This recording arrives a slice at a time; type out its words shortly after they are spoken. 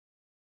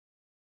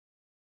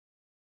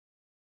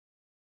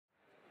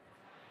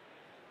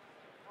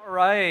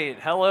right.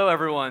 Hello,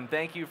 everyone.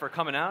 Thank you for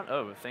coming out.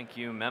 Oh, thank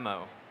you,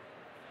 Memo.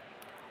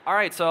 All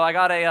right, so I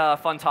got a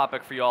fun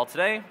topic for you all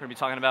today. We're going to be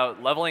talking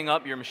about leveling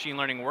up your machine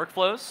learning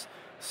workflows.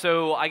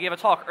 So I gave a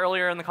talk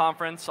earlier in the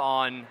conference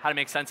on how to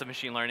make sense of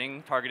machine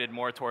learning, targeted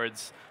more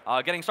towards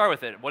getting started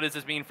with it. What does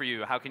this mean for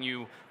you? How can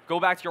you go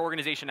back to your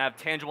organization and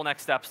have tangible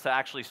next steps to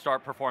actually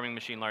start performing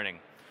machine learning?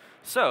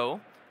 So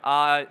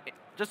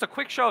just a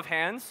quick show of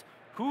hands.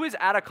 Who is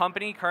at a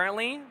company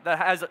currently that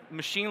has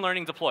machine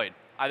learning deployed?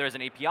 Either as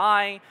an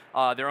API,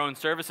 their own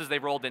services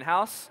they've rolled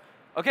in-house.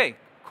 OK,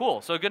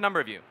 cool. So a good number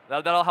of you.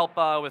 That'll help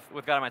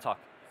with guiding my talk.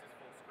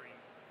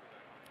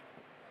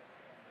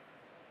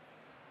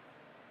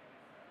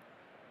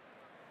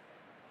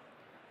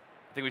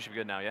 I think we should be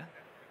good now, yeah?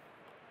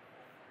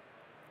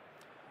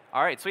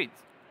 All right, sweet.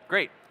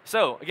 Great.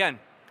 So again,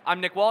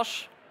 I'm Nick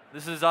Walsh.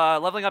 This is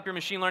leveling up your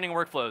machine learning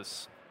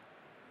workflows.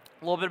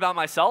 A little bit about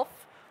myself.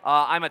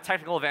 I'm a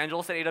technical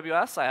evangelist at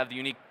AWS. I have the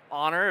unique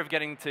honor of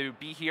getting to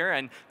be here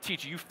and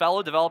teach you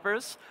fellow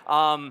developers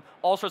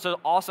all sorts of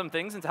awesome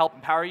things and to help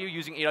empower you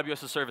using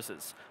AWS's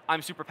services.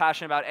 I'm super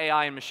passionate about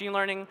AI and machine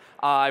learning.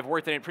 I've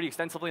worked in it pretty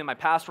extensively in my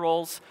past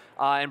roles.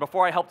 And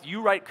before I helped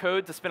you write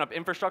code to spin up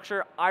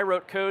infrastructure, I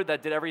wrote code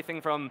that did everything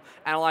from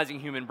analyzing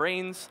human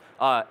brains,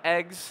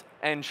 eggs,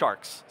 and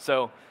sharks.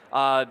 So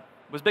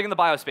was big in the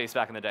biospace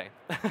back in the day.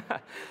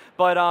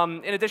 But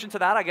in addition to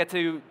that, I get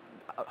to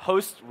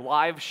host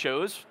live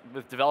shows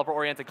with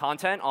developer-oriented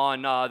content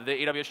on the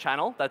AWS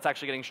channel that's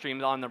actually getting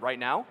streamed on right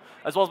now,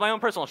 as well as my own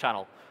personal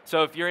channel.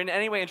 So if you're in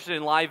any way interested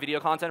in live video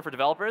content for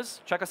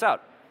developers, check us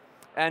out.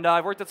 And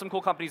I've worked at some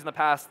cool companies in the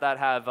past that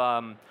have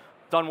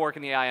done work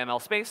in the AI/ML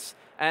space.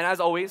 And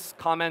as always,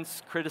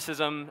 comments,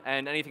 criticism,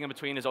 and anything in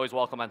between is always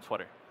welcome on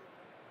Twitter.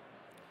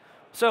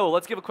 So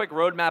let's give a quick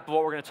roadmap of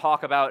what we're going to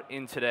talk about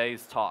in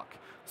today's talk.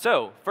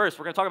 So first,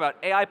 we're going to talk about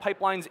AI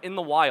pipelines in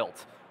the wild.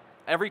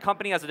 Every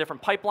company has a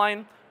different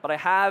pipeline, but I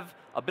have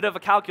a bit of a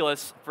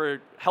calculus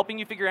for helping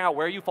you figure out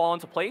where you fall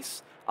into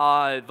place.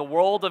 The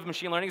world of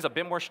machine learning is a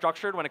bit more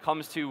structured when it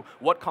comes to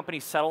what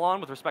companies settle on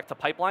with respect to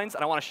pipelines,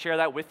 and I want to share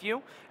that with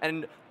you.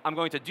 And I'm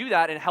going to do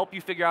that and help you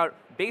figure out,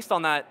 based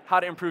on that, how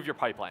to improve your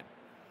pipeline.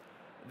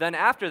 Then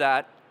after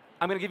that,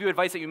 I'm going to give you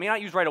advice that you may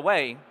not use right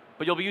away,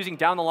 but you'll be using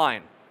down the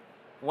line,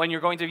 when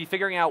you're going to be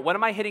figuring out when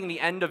am I hitting the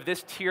end of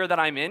this tier that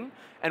I'm in,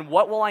 and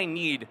what will I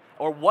need,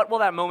 or what will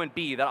that moment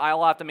be that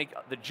I'll have to make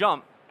the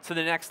jump to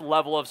the next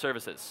level of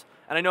services.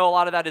 And I know a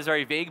lot of that is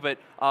very vague, but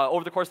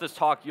over the course of this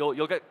talk,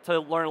 you'll get to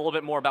learn a little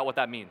bit more about what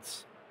that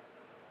means.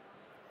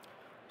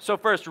 So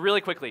first, really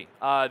quickly,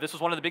 this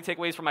was one of the big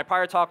takeaways from my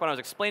prior talk when I was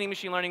explaining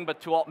machine learning,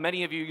 but to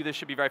many of you, this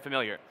should be very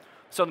familiar.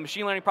 So the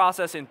machine learning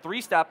process in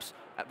 3 steps.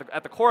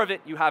 At the core of it,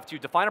 you have to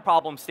define a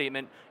problem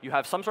statement. You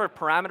have some sort of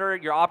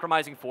parameter you're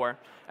optimizing for.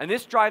 And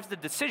this drives the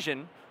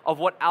decision of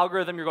what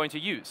algorithm you're going to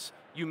use.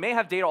 You may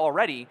have data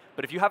already,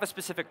 but if you have a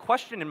specific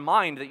question in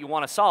mind that you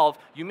want to solve,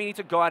 you may need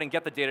to go out and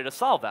get the data to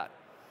solve that.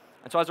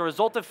 And so as a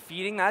result of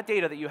feeding that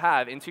data that you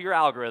have into your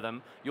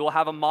algorithm, you will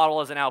have a model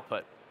as an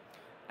output.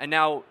 And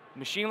now,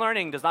 machine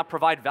learning does not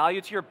provide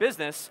value to your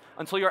business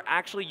until you're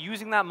actually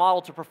using that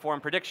model to perform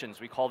predictions.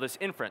 We call this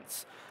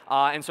inference.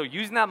 And so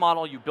using that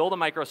model, you build a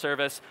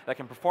microservice that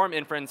can perform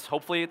inference.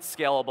 Hopefully, it's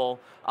scalable.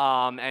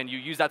 And you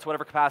use that to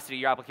whatever capacity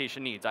your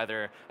application needs,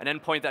 either an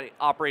endpoint that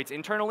operates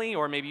internally,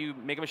 or maybe you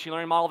make a machine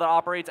learning model that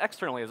operates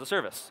externally as a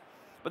service.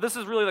 But this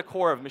is really the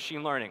core of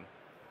machine learning.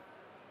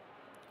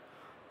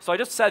 So I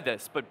just said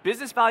this, but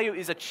business value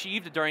is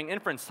achieved during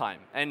inference time.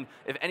 And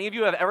if any of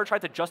you have ever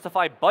tried to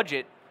justify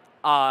budget,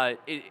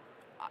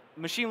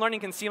 machine learning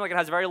can seem like it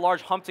has a very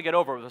large hump to get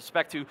over with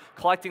respect to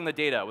collecting the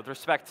data, with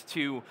respect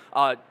to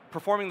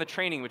performing the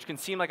training, which can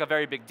seem like a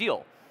very big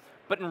deal.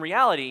 But in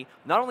reality,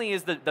 not only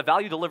is the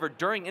value delivered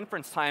during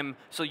inference time,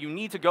 so you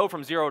need to go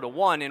from 0 to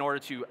 1 in order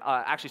to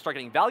actually start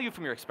getting value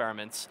from your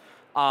experiments,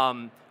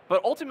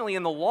 but ultimately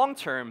in the long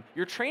term,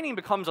 your training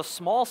becomes a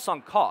small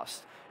sunk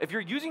cost. If you're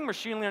using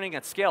machine learning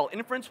at scale,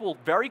 inference will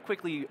very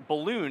quickly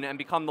balloon and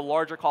become the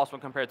larger cost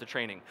when compared to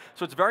training.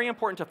 So it's very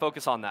important to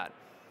focus on that.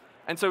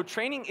 And so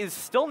training is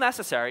still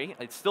necessary.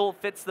 It still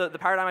fits the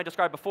paradigm I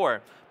described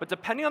before. But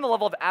depending on the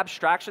level of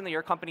abstraction that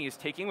your company is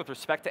taking with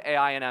respect to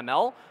AI and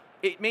ML,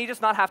 it may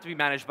just not have to be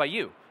managed by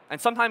you. And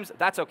sometimes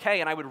that's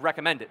OK, and I would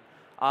recommend it.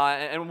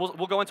 And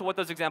we'll go into what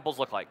those examples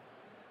look like.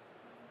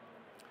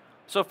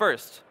 So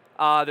first,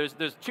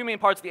 there's 2 main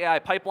parts of the AI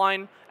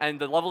pipeline, and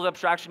the level of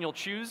abstraction you'll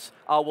choose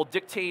will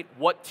dictate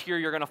what tier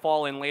you're going to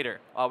fall in later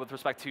with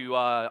respect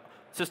to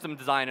system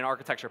design and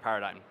architecture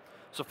paradigm.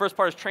 So first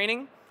part is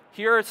training.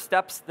 Here are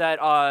steps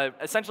that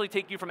essentially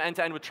take you from end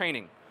to end with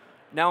training.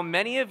 Now,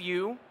 many of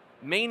you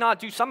may not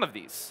do some of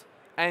these,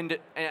 and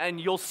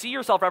you'll see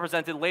yourself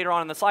represented later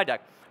on in the slide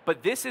deck.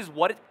 But this is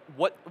what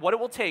it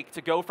will take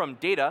to go from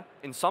data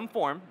in some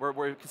form,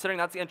 we're considering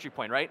that's the entry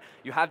point, right?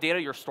 You have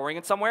data, you're storing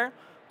it somewhere,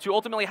 to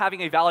ultimately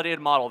having a validated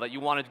model that you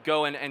want to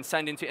go and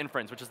send into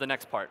inference, which is the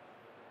next part.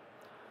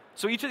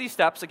 So each of these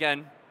steps,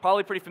 again,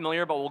 probably pretty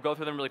familiar, but we'll go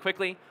through them really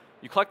quickly.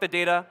 You collect the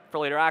data for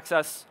later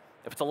access.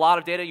 If it's a lot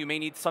of data, you may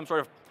need some sort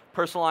of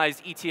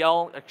personalized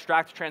ETL,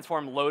 extract,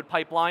 transform, load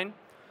pipeline.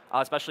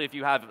 especially if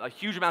you have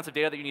huge amounts of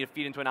data that you need to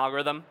feed into an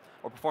algorithm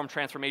or perform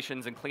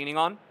transformations and cleaning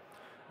on.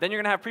 Then you're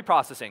going to have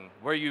pre-processing,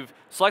 where you've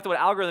selected what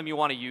algorithm you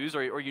want to use,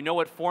 or you know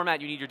what format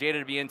you need your data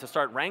to be in to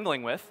start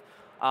wrangling with.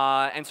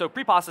 And so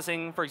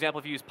pre-processing, for example,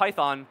 if you use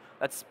Python,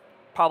 that's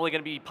probably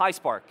going to be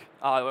PySpark,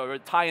 or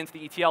tie into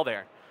the ETL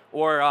there.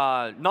 Or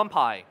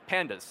NumPy,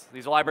 Pandas.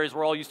 These are libraries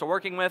we're all used to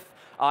working with,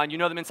 and you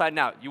know them inside and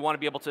out. You want to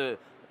be able to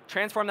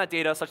transform that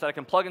data such that it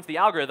can plug into the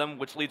algorithm,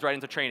 which leads right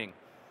into training.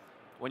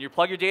 When you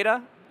plug your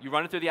data, you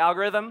run it through the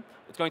algorithm,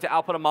 it's going to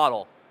output a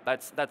model.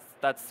 That's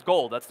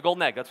gold. That's the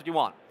golden egg. That's what you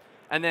want.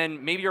 And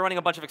then maybe you're running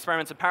a bunch of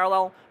experiments in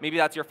parallel. Maybe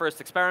that's your first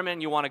experiment.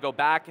 You want to go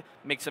back,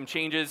 make some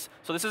changes.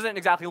 So this isn't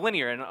exactly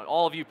linear, and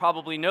all of you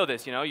probably know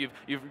this. You know, you've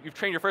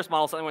trained your first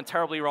model, something went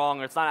terribly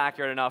wrong, or it's not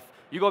accurate enough.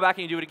 You go back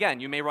and you do it again.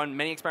 You may run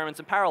many experiments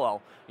in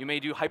parallel. You may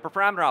do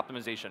hyperparameter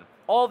optimization.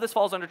 All of this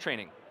falls under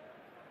training.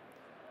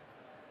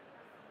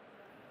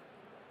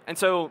 And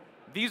so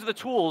these are the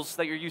tools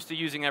that you're used to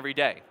using every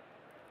day.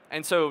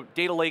 And so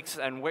data lakes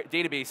and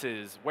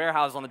databases,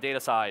 warehouse on the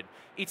data side.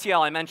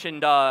 ETL, I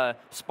mentioned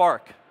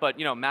Spark, but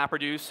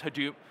MapReduce,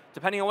 Hadoop.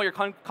 Depending on what your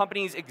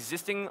company's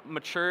existing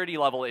maturity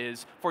level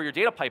is for your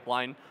data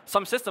pipeline,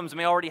 some systems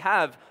may already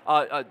have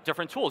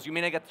different tools. You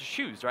may not get to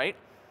choose, right?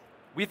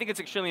 We think it's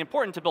extremely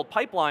important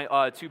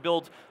to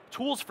build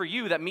tools for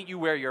you that meet you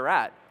where you're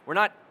at. We're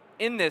not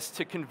in this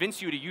to convince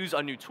you to use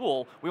a new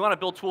tool. We want to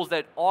build tools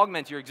that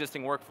augment your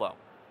existing workflow.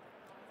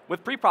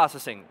 With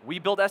pre-processing, we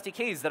build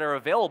SDKs that are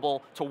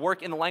available to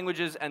work in the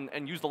languages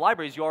and use the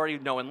libraries you already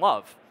know and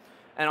love.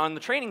 And on the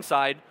training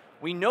side,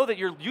 we know that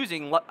you're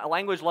using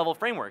language-level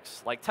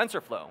frameworks like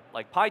TensorFlow,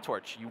 like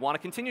PyTorch. You want to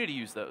continue to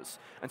use those.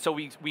 And so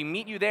we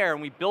meet you there,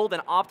 and we build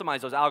and optimize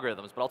those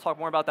algorithms. But I'll talk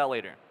more about that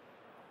later.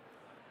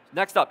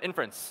 Next up,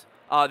 inference.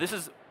 This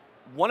is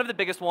one of the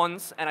biggest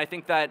ones, and I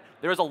think that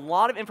there's a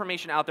lot of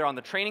information out there on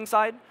the training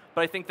side,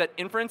 but I think that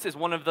inference is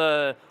one of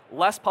the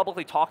less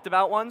publicly talked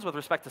about ones with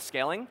respect to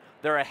scaling.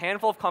 There are a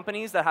handful of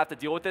companies that have to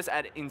deal with this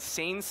at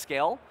insane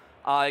scale.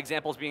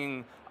 Examples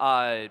being,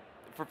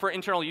 for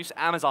internal use,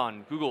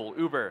 Amazon, Google,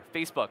 Uber,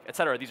 Facebook, et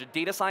cetera. These are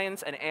data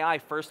science and AI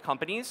first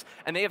companies,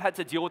 and they have had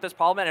to deal with this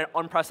problem at an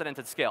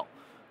unprecedented scale.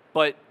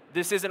 But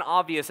this isn't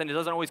obvious, and it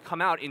doesn't always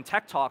come out in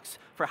tech talks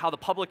for how the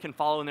public can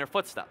follow in their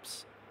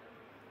footsteps.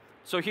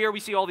 So here we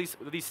see all these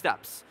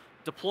steps.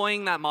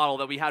 Deploying that model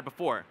that we had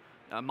before.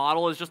 A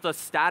model is just a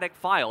static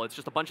file. It's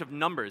just a bunch of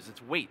numbers.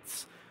 It's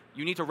weights.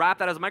 You need to wrap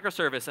that as a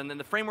microservice, and then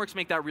the frameworks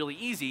make that really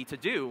easy to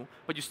do,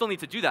 but you still need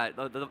to do that.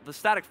 The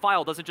static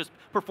file doesn't just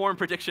perform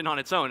prediction on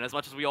its own, as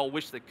much as we all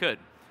wish it could.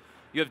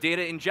 You have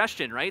data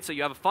ingestion, right? So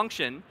you have a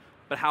function,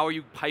 but how are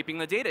you piping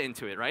the data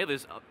into it, right?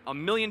 There's a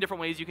million different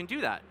ways you can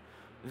do that.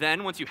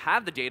 Then once you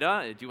have the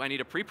data, do I need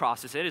to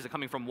pre-process it? Is it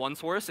coming from one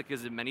source?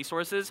 Is it many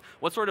sources?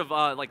 What sort of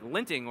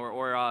linting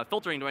or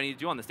filtering do I need to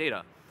do on this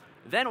data?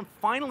 Then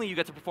finally you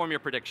get to perform your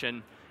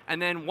prediction,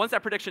 and then once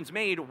that prediction's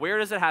made, where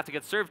does it have to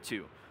get served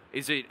to?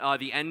 Is it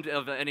the end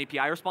of an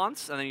API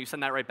response, and then you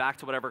send that right back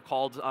to whatever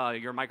called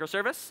your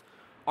microservice?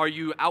 Are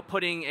you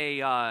outputting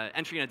a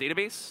entry in a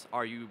database?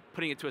 Are you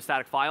putting it to a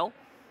static file?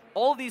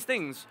 All of these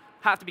things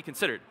have to be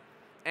considered.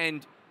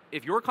 And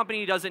if your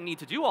company doesn't need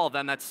to do all of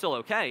them, that's still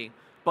okay.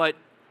 But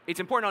it's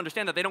important to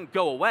understand that they don't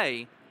go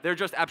away. They're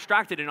just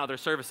abstracted in other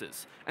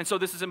services. And so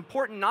this is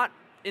important not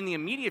in the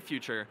immediate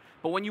future,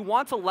 but when you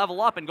want to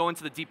level up and go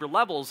into the deeper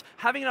levels,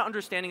 having an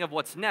understanding of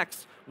what's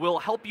next will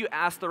help you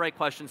ask the right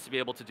questions to be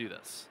able to do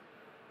this.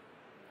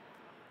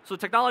 So the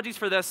technologies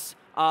for this,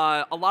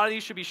 a lot of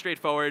these should be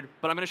straightforward,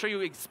 but I'm going to show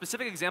you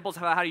specific examples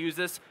of how to use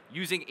this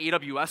using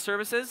AWS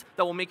services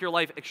that will make your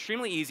life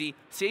extremely easy,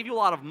 save you a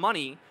lot of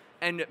money,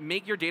 and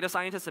make your data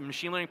scientists and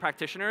machine learning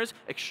practitioners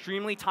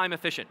extremely time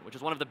efficient, which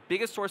is one of the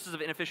biggest sources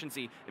of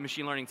inefficiency in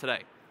machine learning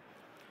today.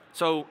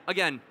 So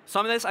again,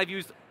 some of this I've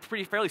used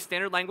fairly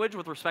standard language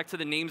with respect to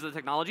the names of the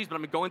technologies, but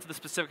I'm going to go into the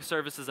specific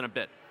services in a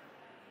bit.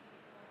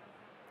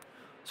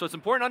 So it's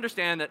important to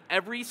understand that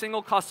every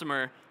single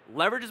customer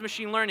leverages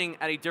machine learning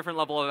at a different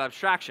level of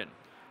abstraction.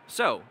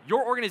 So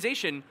your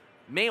organization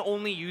may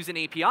only use an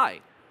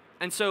API.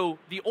 And so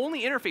the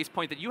only interface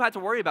point that you had to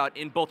worry about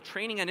in both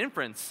training and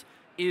inference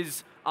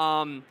is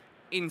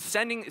in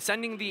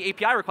sending the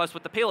API request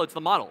with the payload to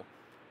the model.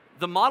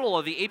 The model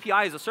of the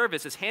API as a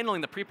service is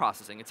handling the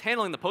pre-processing. It's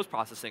handling the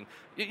post-processing.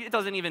 It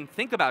doesn't even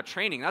think about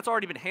training. That's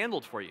already been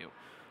handled for you.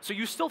 So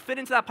you still fit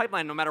into that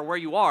pipeline no matter where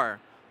you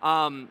are.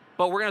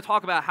 But we're going to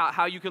talk about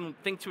how you can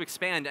think to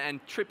expand and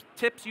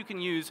tips you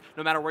can use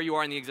no matter where you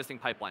are in the existing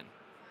pipeline.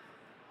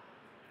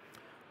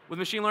 With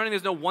machine learning,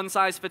 there's no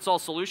one-size-fits-all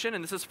solution,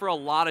 and this is for a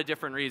lot of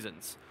different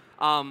reasons.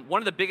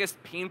 One of the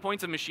biggest pain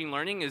points of machine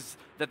learning is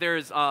that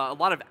there's a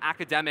lot of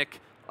academic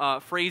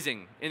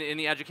phrasing in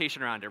the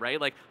education around it, right?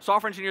 Like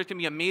software engineers can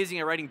be amazing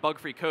at writing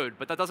bug-free code,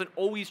 but that doesn't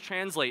always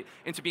translate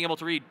into being able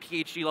to read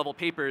PhD-level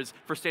papers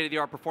for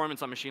state-of-the-art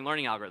performance on machine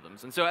learning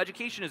algorithms. And so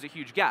education is a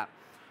huge gap.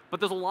 But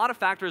there's a lot of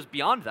factors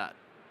beyond that.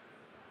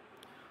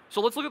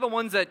 So let's look at the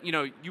ones that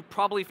you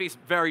probably face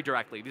very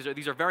directly.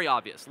 These are very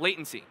obvious.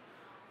 Latency.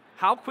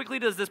 How quickly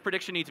does this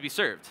prediction need to be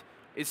served?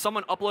 Is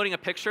someone uploading a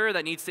picture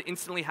that needs to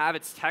instantly have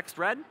its text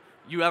read?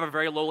 You have a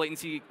very low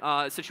latency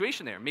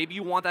situation there. Maybe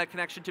you want that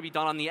connection to be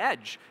done on the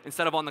edge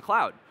instead of on the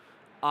cloud.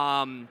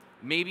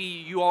 Maybe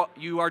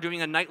you are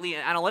doing a nightly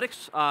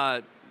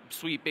analytics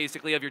sweep,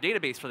 basically, of your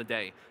database for the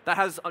day. That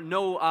has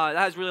that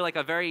has really like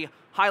a very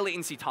high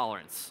latency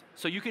tolerance.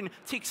 So you can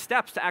take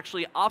steps to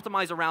actually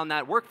optimize around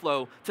that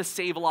workflow to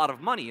save a lot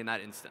of money in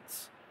that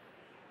instance.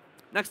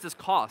 Next is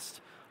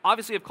cost.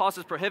 Obviously, if cost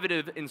is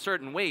prohibitive in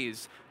certain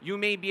ways, you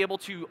may be able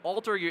to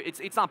alter your,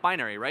 it's not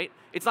binary, right?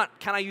 It's not,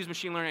 can I use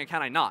machine learning and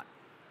can I not?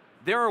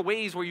 There are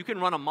ways where you can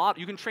run a model,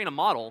 you can train a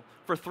model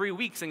for 3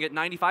 weeks and get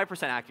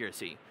 95%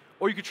 accuracy.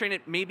 Or you could train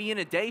it maybe in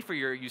a day for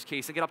your use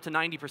case and get up to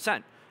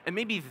 90%. And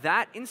maybe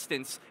that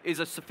instance is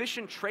a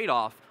sufficient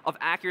trade-off of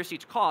accuracy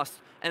to cost,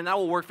 and that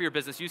will work for your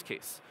business use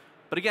case.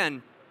 But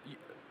again,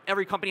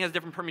 every company has a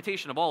different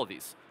permutation of all of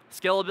these.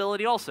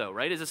 Scalability also,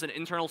 right? Is this an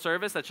internal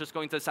service that's just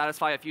going to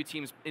satisfy a few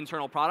teams'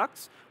 internal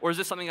products? Or is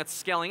this something that's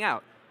scaling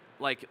out,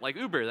 like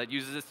Uber, that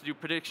uses this to do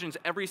predictions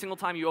every single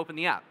time you open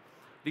the app?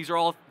 These are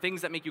all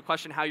things that make you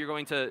question how you're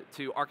going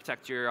to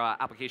architect your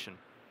application.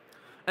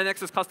 And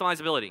next is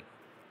customizability.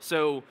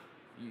 So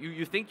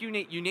you think you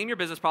name your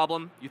business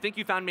problem, you think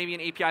you found maybe an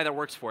API that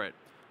works for it.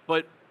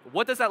 But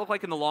what does that look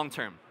like in the long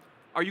term?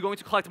 Are you going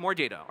to collect more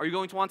data? Are you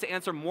going to want to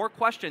answer more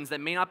questions that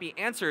may not be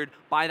answered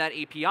by that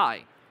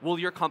API? Will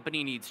your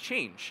company needs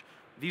change?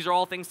 These are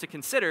all things to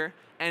consider,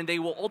 and they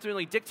will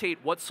ultimately dictate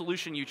what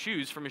solution you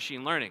choose for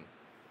machine learning.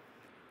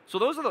 So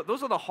those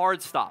are the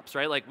hard stops,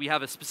 right? Like we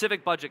have a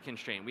specific budget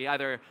constraint. We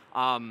either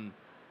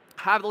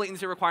have the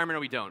latency requirement or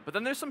we don't. But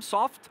then there's some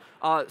soft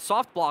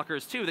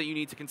blockers too that you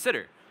need to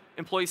consider.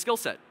 Employee skill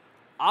set.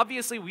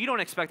 Obviously, we don't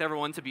expect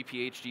everyone to be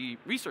PhD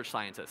research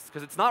scientists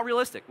because it's not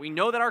realistic. We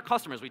know that our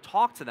customers, we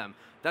talk to them,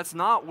 that's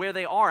not where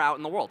they are out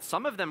in the world.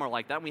 Some of them are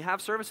like that, and we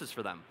have services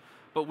for them.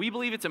 But we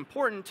believe it's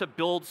important to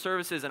build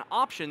services and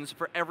options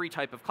for every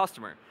type of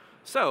customer.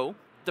 So,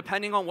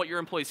 depending on what your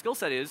employee skill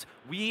set is,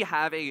 we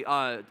have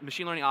a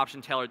machine learning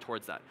option tailored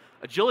towards that.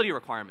 Agility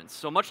requirements.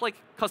 So much like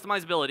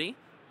customizability,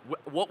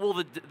 what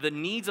will the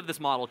needs of this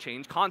model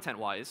change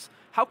content-wise?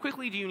 How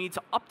quickly do you need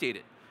to update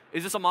it?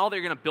 Is this a model that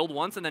you're going to build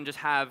once and then just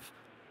have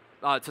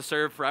to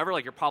serve forever,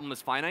 like your problem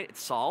is finite,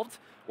 it's solved?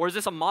 Or is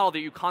this a model that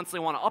you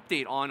constantly want to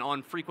update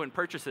on frequent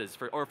purchases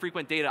or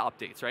frequent data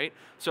updates, right?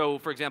 So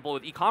for example,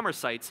 with e-commerce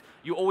sites,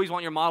 you always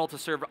want your model to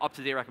serve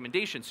up-to-date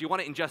recommendations. So you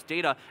want to ingest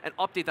data and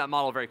update that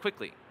model very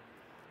quickly.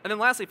 And then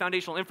lastly,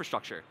 foundational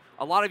infrastructure.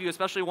 A lot of you,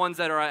 especially ones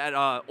that are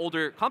at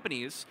older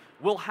companies,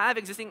 will have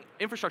existing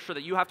infrastructure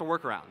that you have to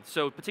work around.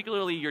 So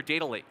particularly your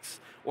data lakes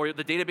or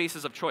the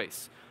databases of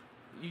choice.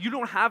 You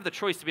don't have the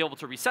choice to be able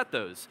to reset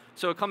those.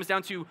 So it comes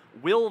down to,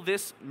 will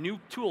this new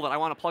tool that I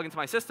want to plug into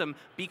my system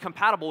be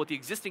compatible with the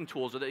existing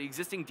tools or the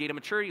existing data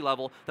maturity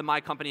level that my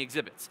company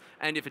exhibits?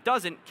 And if it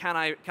doesn't, can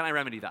I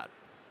remedy that?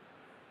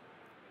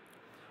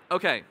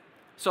 Okay,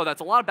 so that's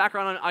a lot of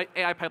background on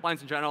AI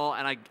pipelines in general,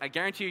 and I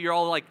guarantee you're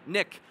all like,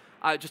 Nick,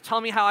 just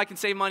tell me how I can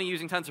save money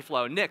using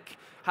TensorFlow. Nick,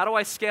 how do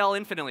I scale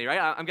infinitely, right?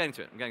 I'm getting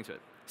to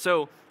it.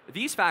 So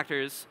these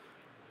factors,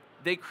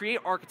 they create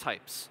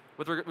archetypes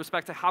with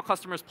respect to how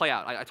customers play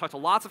out. I talk to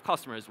lots of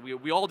customers.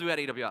 We all do at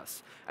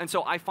AWS. And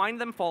so I find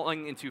them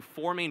falling into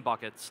 4 main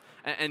buckets.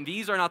 And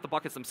these are not the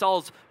buckets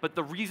themselves, but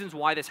the reasons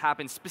why this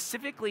happens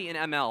specifically in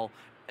ML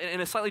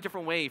in a slightly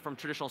different way from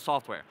traditional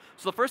software.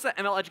 So the first, that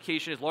ML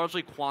education is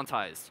largely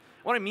quantized.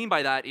 What I mean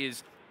by that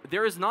is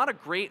there is not a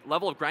great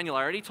level of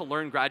granularity to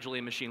learn gradually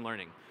in machine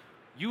learning.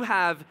 You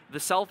have the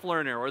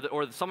self-learner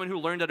or someone who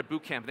learned at a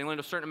boot camp, and they learned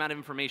a certain amount of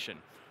information.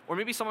 Or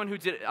maybe someone who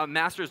did a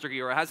master's degree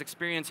or has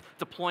experience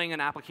deploying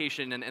an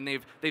application and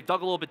they've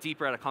dug a little bit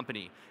deeper at a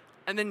company.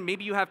 And then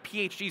maybe you have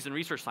PhDs and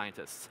research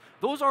scientists.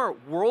 Those are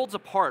worlds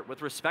apart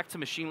with respect to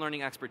machine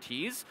learning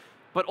expertise,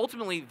 but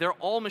ultimately they're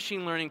all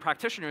machine learning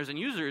practitioners and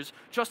users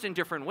just in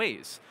different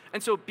ways.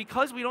 And so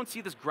because we don't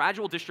see this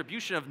gradual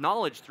distribution of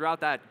knowledge throughout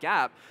that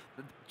gap,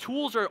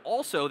 tools are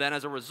also then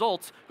as a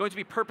result going to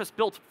be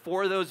purpose-built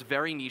for those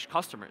very niche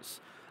customers.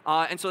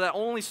 And so that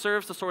only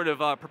serves to sort of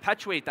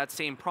perpetuate that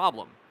same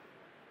problem.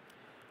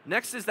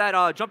 Next is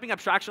that jumping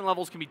abstraction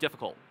levels can be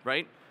difficult,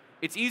 right?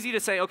 It's easy to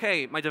say,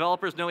 okay, my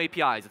developers know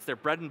APIs. It's their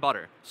bread and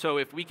butter. So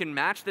if we can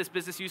match this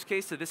business use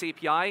case to this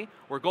API,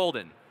 we're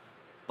golden.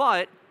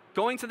 But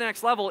going to the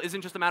next level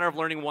isn't just a matter of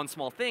learning one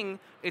small thing.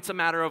 It's a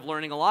matter of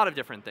learning a lot of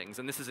different things.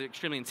 And this is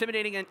extremely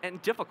intimidating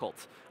and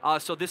difficult.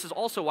 So this is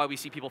also why we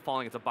see people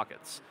falling into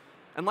buckets.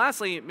 And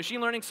lastly, machine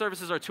learning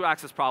services are a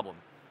 2-axis problem.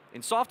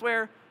 In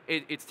software,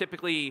 it's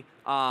typically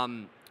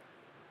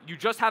you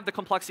just have the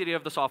complexity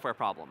of the software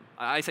problem.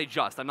 I say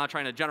just, I'm not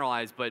trying to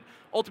generalize, but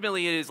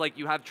ultimately it is like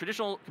you have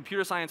traditional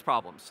computer science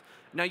problems.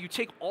 Now you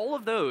take all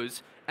of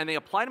those and they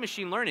apply to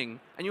machine learning,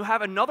 and you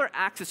have another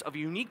axis of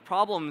unique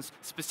problems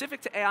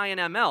specific to AI and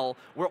ML,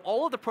 where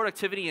all of the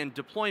productivity and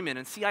deployment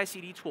and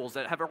CI/CD tools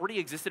that have already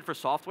existed for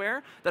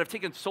software that have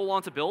taken so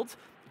long to build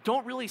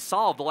don't really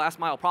solve the last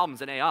mile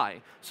problems in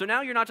AI. So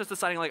now you're not just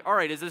deciding like, all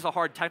right, is this a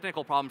hard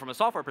technical problem from a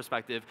software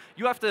perspective?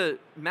 You have to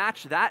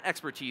match that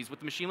expertise with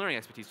the machine learning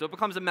expertise. So it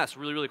becomes a mess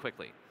really, really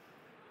quickly.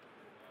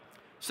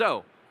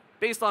 So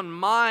based on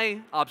my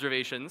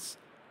observations,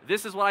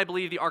 this is what I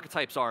believe the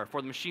archetypes are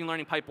for the machine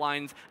learning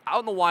pipelines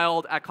out in the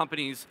wild at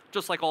companies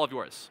just like all of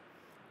yours.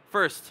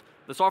 First,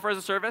 the software as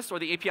a service or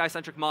the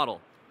API-centric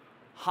model.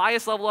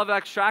 Highest level of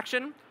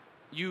abstraction,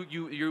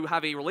 you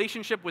have a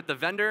relationship with the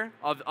vendor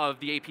of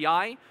the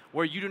API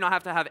where you do not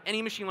have to have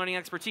any machine learning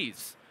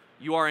expertise.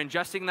 You are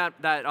ingesting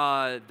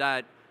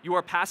that you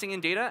are passing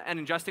in data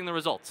and ingesting the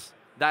results.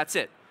 That's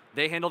it.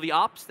 They handle the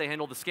ops, they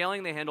handle the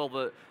scaling, they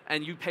handle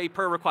and you pay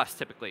per request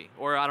typically,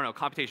 or I don't know,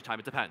 computation time,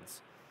 it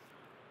depends.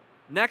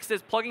 Next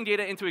is plugging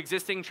data into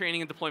existing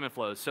training and deployment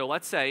flows. So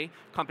let's say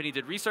company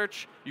did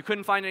research, you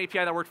couldn't find an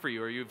API that worked for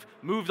you, or you've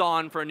moved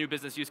on for a new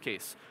business use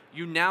case.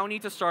 You now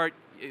need to start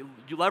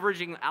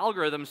leveraging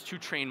algorithms to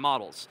train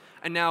models.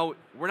 And now,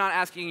 we're not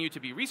asking you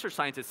to be research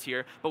scientists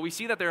here, but we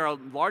see that there are a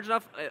large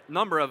enough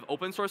number of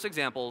open source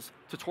examples,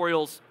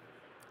 tutorials,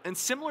 and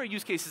similar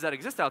use cases that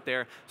exist out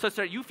there such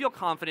that you feel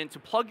confident to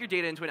plug your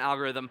data into an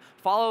algorithm,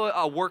 follow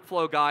a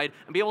workflow guide,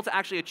 and be able to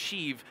actually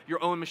achieve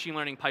your own machine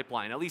learning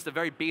pipeline, at least a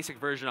very basic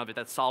version of it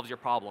that solves your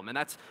problem. And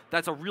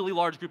that's a really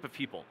large group of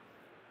people.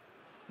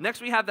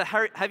 Next, we have the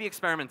heavy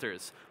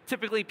experimenters.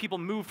 Typically, people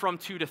move from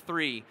 2 to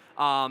 3,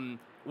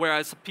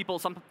 whereas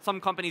some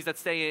companies that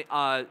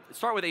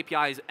start with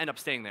APIs end up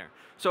staying there.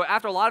 So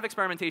after a lot of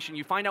experimentation,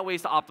 you find out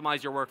ways to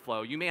optimize your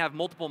workflow. You may have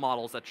multiple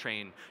models that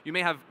train. You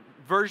may have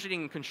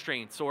versioning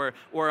constraints or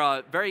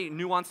very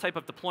nuanced type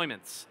of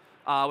deployments.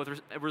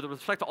 With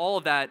respect to all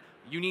of that,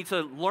 you need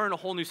to learn a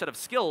whole new set of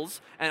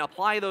skills and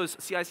apply those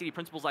CI/CD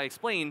principles I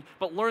explained,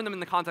 but learn them in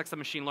the context of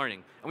machine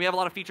learning. And we have a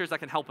lot of features that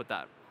can help with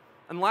that.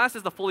 And last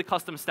is the fully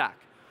custom stack.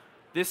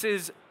 This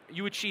is,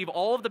 you achieve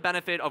all of the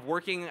benefit of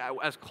working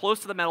as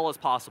close to the metal as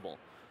possible.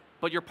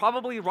 But you're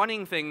probably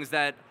running things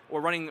or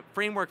running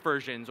framework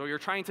versions, or you're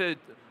trying to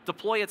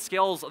deploy at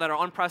scales that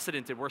are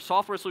unprecedented, where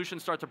software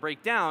solutions start to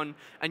break down,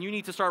 and you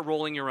need to start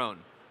rolling your own.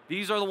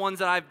 These are the ones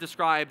that I've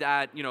described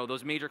at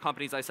those major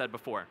companies I said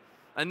before.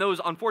 And those,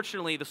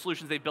 unfortunately, the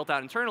solutions they've built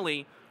out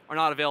internally are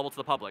not available to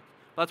the public.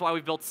 That's why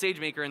we've built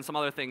SageMaker and some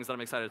other things that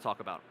I'm excited to talk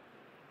about.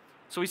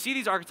 So we see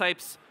these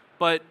archetypes,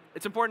 but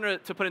it's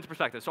important to put into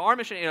perspective. So our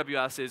mission at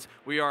AWS is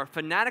we are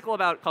fanatical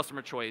about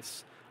customer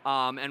choice,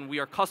 and we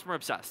are customer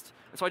obsessed.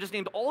 And so I just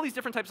named all these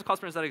different types of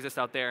customers that exist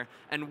out there,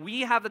 and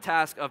we have the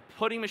task of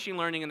putting machine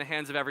learning in the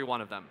hands of every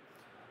one of them.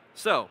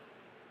 So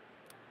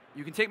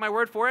you can take my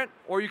word for it,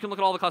 or you can look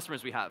at all the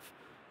customers we have.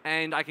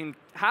 And I can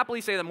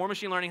happily say that more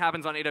machine learning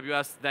happens on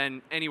AWS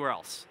than anywhere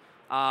else.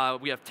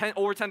 We have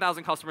over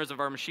 10,000 customers of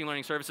our machine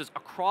learning services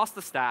across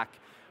the stack.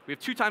 We have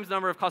 2 times the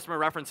number of customer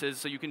references,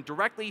 so you can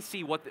directly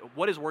see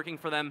what is working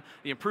for them,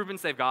 the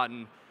improvements they've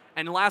gotten.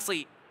 And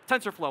lastly,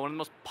 TensorFlow, one of the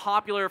most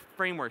popular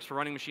frameworks for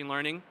running machine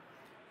learning.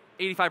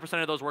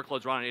 85% of those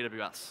workloads run on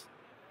AWS.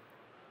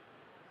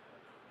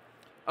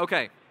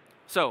 OK,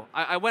 so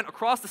I went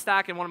across the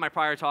stack in one of my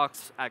prior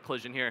talks at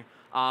Collision here.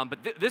 But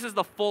this is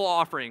the full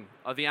offering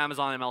of the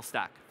Amazon ML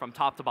stack from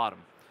top to bottom.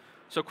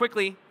 So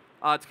quickly,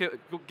 to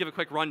give a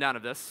quick rundown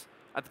of this,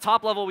 at the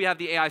top level, we have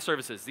the AI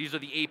services. These are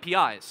the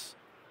APIs.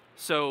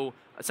 So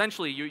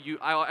essentially,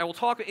 I will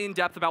talk in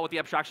depth about what the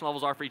abstraction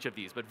levels are for each of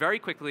these. But very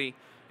quickly,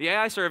 the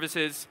AI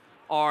services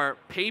are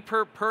paid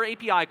per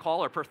API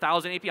call or per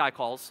 1,000 API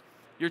calls.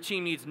 Your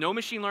team needs no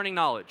machine learning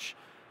knowledge.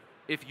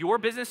 If your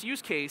business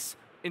use case,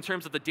 in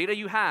terms of the data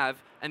you have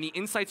and the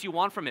insights you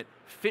want from it,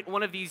 fit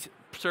one of these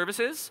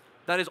services,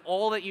 that is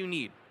all that you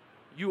need.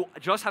 You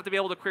just have to be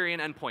able to query an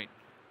endpoint.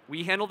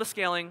 We handle the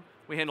scaling.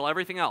 We handle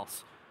everything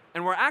else.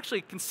 And we're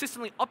actually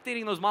consistently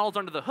updating those models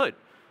under the hood.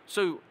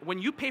 So when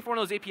you pay for one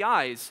of those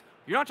APIs,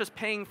 you're not just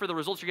paying for the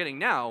results you're getting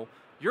now.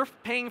 You're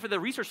paying for the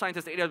research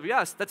scientist at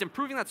AWS that's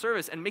improving that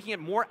service and making it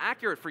more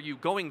accurate for you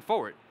going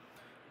forward.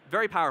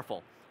 Very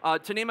powerful.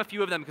 To name a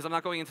few of them, because I'm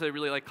not going into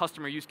really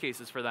customer use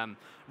cases for them.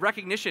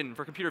 Recognition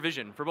for computer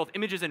vision for both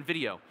images and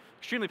video.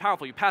 Extremely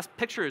powerful. You pass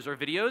pictures or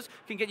videos,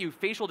 can get you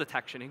facial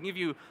detection. It can give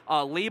you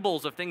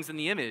labels of things in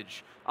the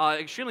image.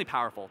 Extremely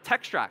powerful.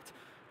 Textract.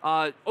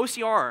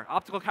 OCR,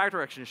 optical character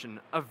recognition,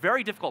 a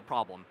very difficult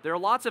problem. There are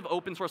lots of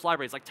open source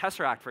libraries, like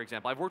Tesseract, for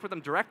example. I've worked with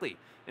them directly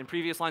in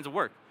previous lines of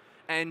work.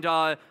 And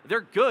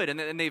they're good,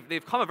 and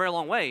they've come a very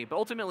long way. But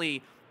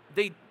ultimately,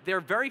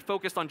 they're very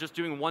focused on just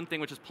doing one thing,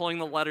 which is pulling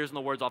the letters and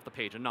the words off the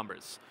page and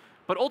numbers.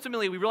 But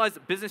ultimately, we realize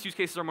that business use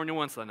cases are more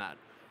nuanced than that.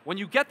 When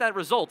you get that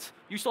result,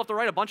 you still have to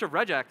write a bunch of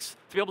regex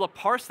to be able to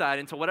parse that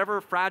into whatever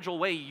fragile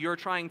way you're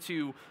trying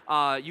to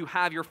you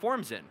have your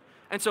forms in.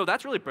 And so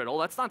that's really brittle.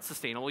 That's not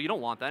sustainable. You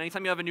don't want that.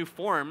 Anytime you have a new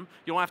form,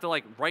 you don't have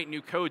to write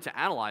new code to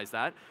analyze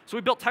that. So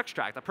we built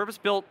Textract, a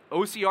purpose-built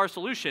OCR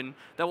solution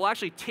that will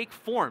actually take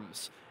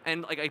forms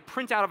and a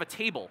printout of a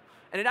table.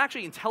 And it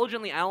actually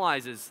intelligently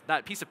analyzes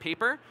that piece of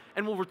paper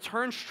and will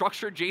return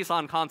structured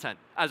JSON content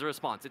as a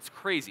response. It's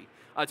crazy.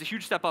 It's a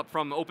huge step up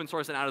from open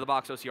source and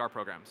out-of-the-box OCR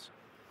programs.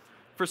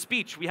 For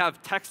speech, we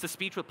have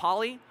text-to-speech with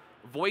Poly,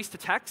 voice to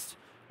text.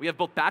 We have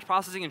both batch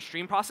processing and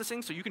stream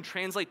processing, so you can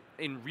translate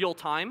in real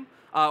time,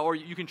 or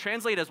you can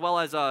translate as well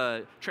as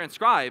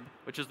transcribe,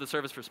 which is the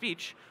service for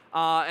speech,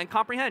 and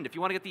comprehend if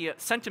you want to get the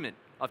sentiment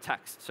of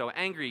text. So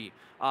angry,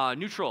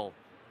 neutral,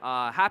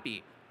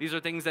 happy. These are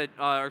things that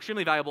are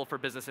extremely valuable for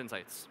business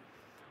insights.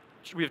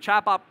 We have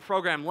chatbot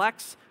program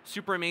Lex,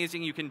 super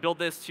amazing. You can build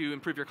this to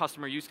improve your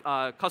customer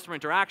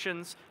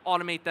interactions,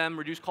 automate them,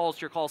 reduce calls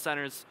to your call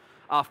centers,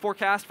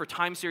 forecast for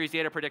time series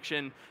data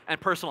prediction, and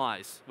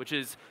personalize, which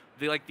is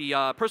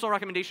the personal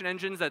recommendation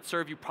engines that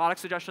serve you product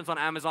suggestions on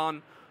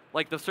Amazon,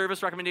 like the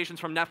service recommendations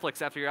from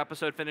Netflix after your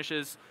episode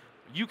finishes.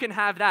 You can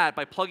have that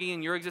by plugging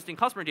in your existing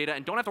customer data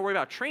and don't have to worry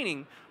about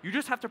training. You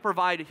just have to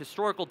provide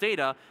historical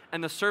data,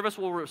 and the service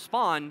will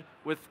respond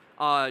with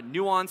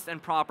nuanced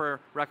and proper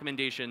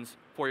recommendations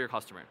for your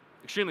customer.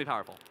 Extremely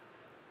powerful.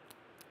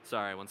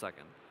 Sorry, 1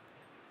 second.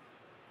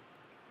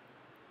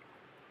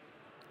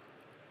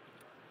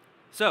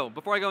 So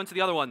before I go into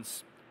the other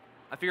ones,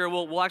 I figure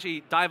we'll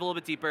actually dive a little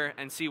bit deeper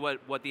and see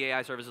what the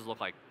AI services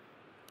look like.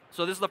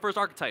 So this is the first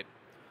archetype.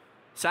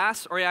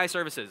 SaaS or AI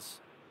services.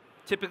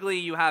 Typically,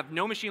 you have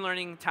no machine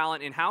learning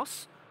talent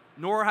in-house,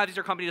 nor has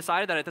your company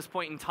decided that at this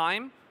point in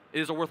time it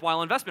is a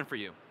worthwhile investment for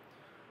you.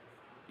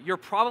 You're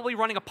probably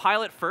running a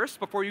pilot first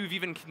before you've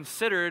even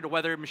considered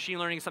whether machine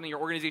learning is something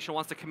your organization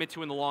wants to commit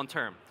to in the long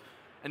term.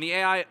 And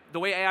the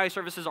way AI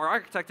services are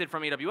architected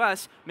from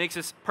AWS makes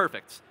this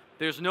perfect.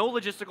 There's no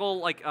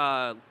logistical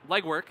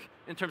legwork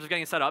in terms of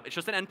getting it set up. It's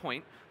just an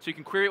endpoint, so you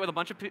can query it with a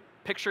bunch of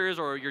pictures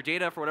or your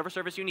data for whatever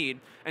service you need,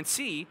 and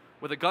see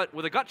with a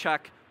gut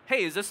check,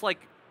 hey, is this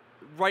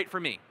right for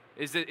me?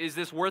 Is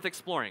this worth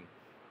exploring?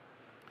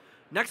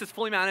 Next, it's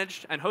fully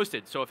managed and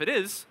hosted. So if it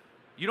is,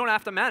 you don't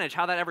have to manage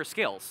how that ever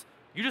scales.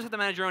 You just have to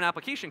manage your own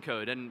application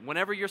code. And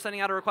whenever you're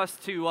sending out a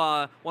request to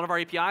one of our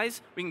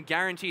APIs, we can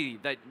guarantee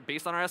that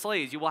based on our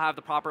SLAs, you will have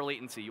the proper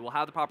latency. You will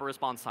have the proper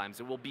response times.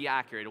 It will be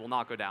accurate. It will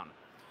not go down.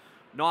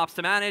 No ops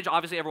to manage.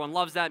 Obviously, everyone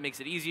loves that. It makes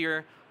it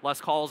easier. Less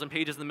calls and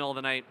pages in the middle of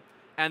the night.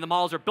 And the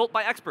models are built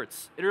by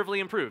experts, iteratively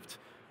improved.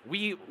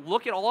 We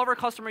look at all of our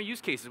customer use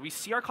cases. We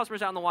see our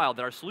customers out in the wild,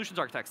 that our solutions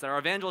architects, that our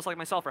evangelists like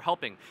myself are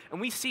helping. And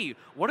we see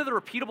what are the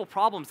repeatable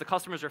problems the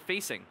customers are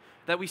facing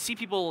that we see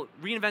people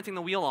reinventing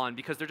the wheel on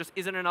because there just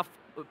isn't enough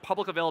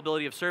public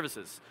availability of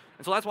services.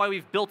 And so that's why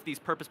we've built these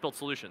purpose-built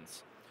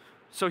solutions.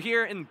 So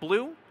here in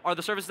blue are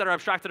the services that are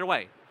abstracted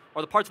away,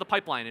 or the parts of the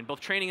pipeline in both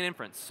training and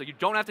inference. So you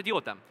don't have to deal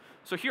with them.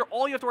 So here,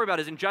 all you have to worry about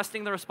is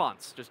ingesting the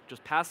response.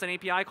 Just pass an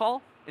API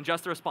call,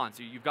 ingest the response.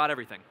 You've got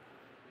everything.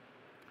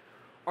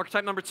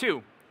 Archetype number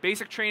 2.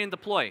 Basic train and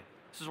deploy.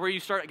 This is where you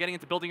start getting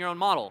into building your own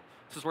model.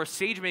 This is where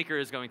SageMaker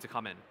is going to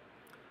come in.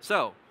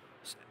 So,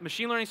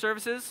 machine learning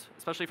services,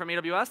 especially from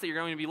AWS, that you're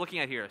going to be looking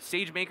at here.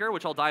 SageMaker,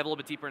 which I'll dive a little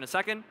bit deeper in a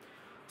second.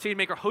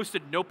 SageMaker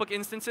hosted notebook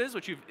instances,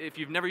 which if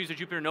you've never used a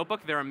Jupyter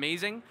notebook, they're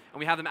amazing. And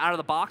we have them out of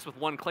the box with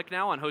one click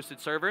now on hosted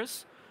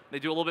servers. They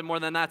do a little bit more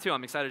than that, too.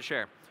 I'm excited to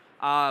share.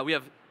 We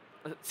have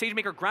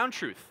SageMaker Ground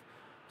Truth.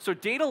 So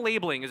data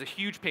labeling is a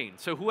huge pain.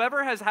 So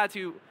whoever has had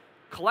to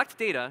collect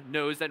data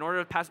knows that in order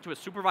to pass it to a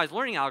supervised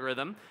learning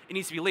algorithm, it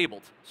needs to be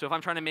labeled. So if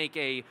I'm trying to make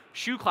a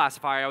shoe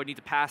classifier, I would need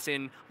to pass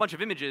in a bunch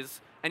of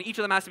images, and each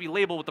of them has to be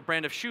labeled with the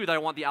brand of shoe that I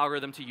want the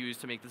algorithm to use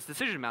to make this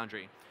decision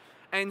boundary.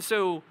 And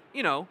so,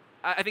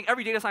 I think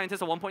every data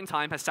scientist at one point in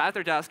time has sat at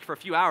their desk for a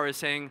few hours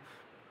saying,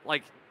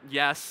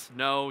 yes,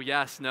 no,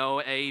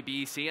 A,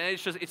 B, C, and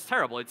it's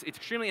terrible. It's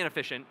extremely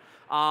inefficient.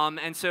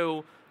 And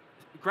so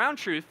Ground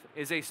Truth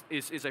is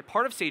a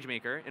part of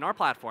SageMaker in our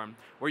platform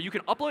where you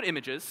can upload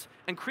images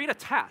and create a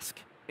task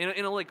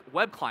in a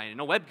web client, in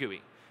a web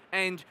GUI.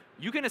 And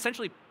you can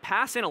essentially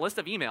pass in a list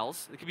of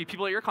emails. It could be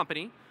people at your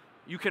company.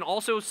 You can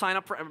also sign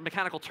up for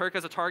Mechanical Turk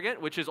as a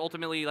target, which is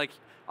ultimately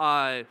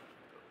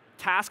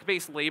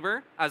task-based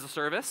labor as a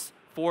service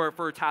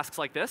for tasks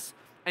like this.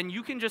 And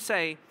you can just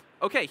say,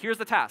 OK, here's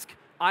the task.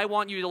 I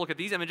want you to look at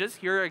these images.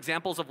 Here are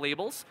examples of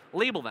labels.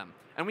 Label them.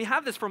 And we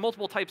have this for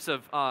multiple types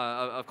of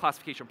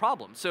classification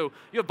problems. So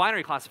you have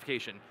binary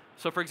classification.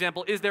 So for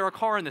example, is there a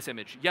car in this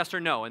image? Yes or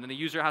no. And then the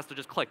user has to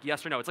just click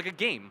yes or no. It's like a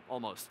game,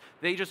 almost.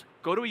 They just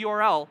go to a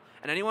URL,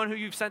 and anyone who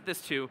you've sent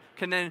this to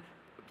can then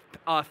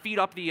feed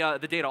up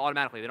the data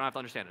automatically. They don't have to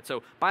understand it.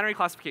 So binary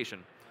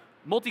classification,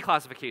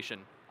 multi-classification,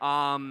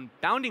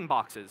 bounding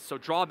boxes. So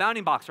draw a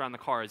bounding box around the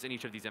cars in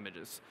each of these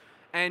images.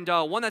 And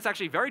one that's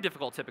actually very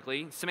difficult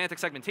typically, semantic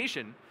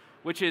segmentation,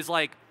 which is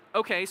like,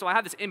 OK, so I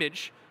have this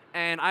image,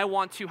 and I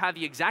want to have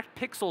the exact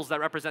pixels that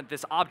represent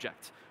this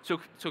object. So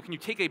can you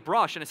take a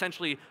brush and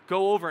essentially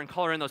go over and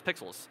color in those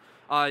pixels?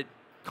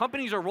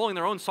 Companies are rolling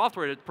their own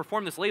software to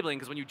perform this labeling,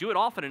 because when you do it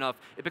often enough,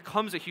 it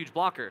becomes a huge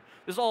blocker.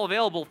 This is all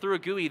available through a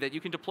GUI that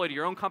you can deploy to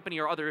your own company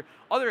or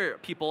other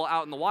people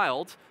out in the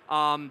wild.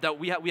 That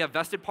we have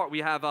vested we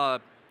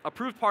have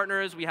approved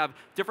partners. We have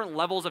different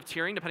levels of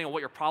tiering depending on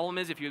what your problem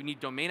is. If you need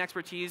domain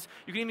expertise,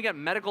 you can even get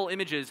medical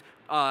images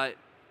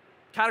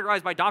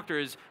categorized by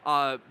doctors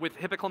with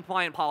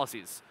HIPAA-compliant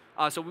policies.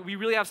 So we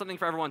really have something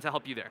for everyone to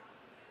help you there.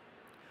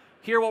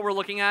 Here, what we're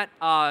looking at,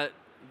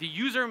 the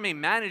user may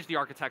manage the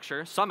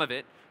architecture, some of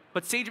it,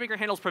 but SageMaker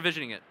handles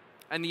provisioning it.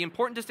 And the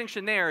important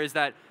distinction there is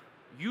that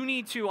you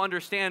need to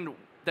understand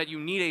that you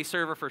need a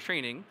server for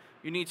training.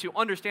 You need to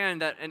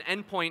understand that an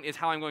endpoint is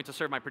how I'm going to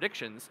serve my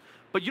predictions.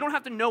 But you don't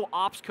have to know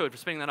ops code for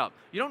spinning that up.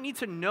 You don't need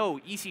to know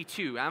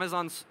EC2,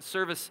 Amazon's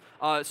service,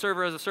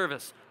 server as a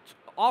service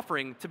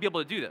offering, to be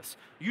able to do this.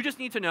 You just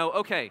need to know,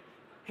 OK,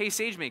 hey,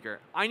 SageMaker,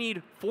 I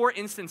need 4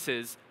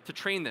 instances to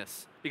train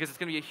this, because it's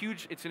going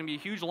to be a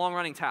huge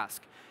long-running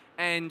task.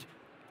 And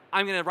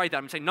I'm going to write that.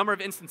 I'm going to say number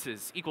of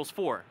instances equals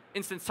 4.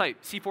 Instance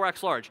type,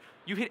 C4x large.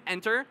 You hit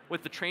enter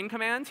with the train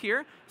command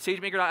here,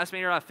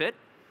 sagemaker.estimator.fit.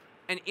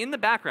 And in the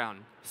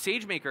background,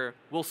 SageMaker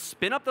will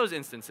spin up those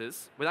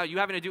instances without you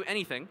having to do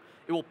anything.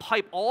 It will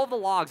pipe all of the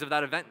logs of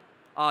that event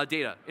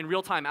data in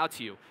real time out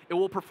to you. It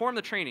will perform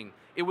the training.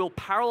 It will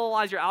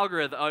parallelize your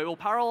algorithm. It will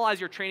parallelize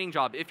your training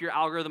job if your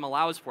algorithm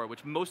allows for it,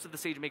 which most of the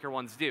SageMaker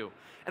ones do.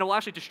 And it will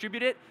actually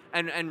distribute it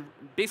and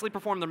basically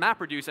perform the map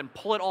reduce and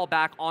pull it all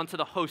back onto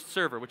the host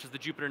server, which is the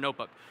Jupyter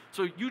Notebook.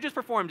 So you just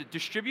performed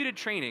distributed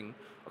training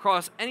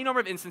across any number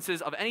of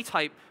instances of any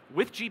type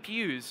with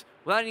GPUs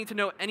without needing to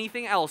know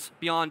anything else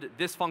beyond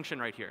this function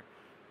right here.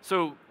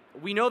 So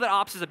we know that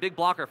ops is a big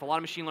blocker for a lot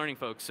of machine learning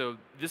folks, so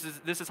this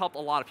has helped a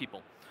lot of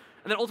people.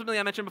 And then ultimately,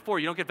 I mentioned before,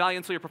 you don't get value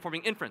until you're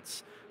performing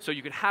inference. So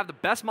you can have the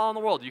best model in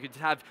the world. You could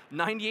have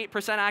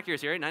 98%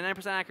 accuracy, right?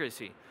 99%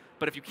 accuracy.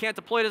 But if you can't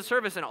deploy it as a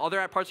service and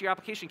other parts of your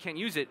application can't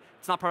use it,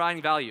 it's not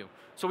providing value.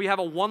 So we have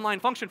a one-line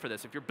function for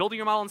this. If you're building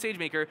your model in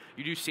SageMaker,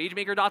 you do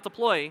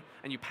sagemaker.deploy,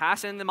 and you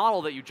pass in the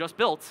model that you just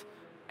built,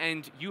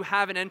 and you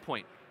have an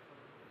endpoint.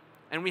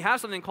 And we have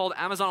something called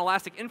Amazon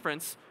Elastic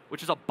Inference,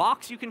 which is a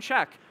box you can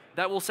check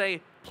that will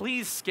say,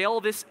 please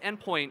scale this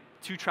endpoint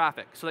to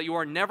traffic, so that you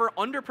are never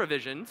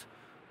under-provisioned,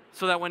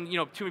 so that when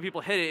too many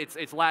people hit it,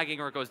 it's lagging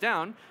or it goes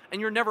down,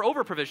 and you're never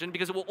over-provisioned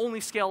because it will only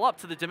scale up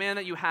to the demand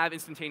that you have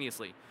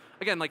instantaneously.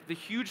 Again, like the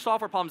huge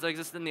software problems that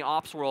exist in the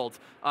ops world,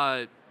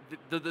 the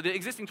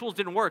existing tools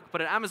didn't work, but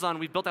at Amazon,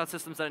 we've built out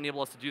systems that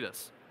enable us to do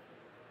this.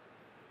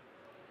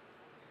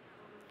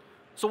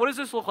 So what does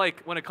this look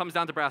like when it comes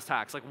down to brass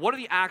tacks? Like, what are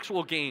the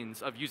actual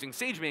gains of using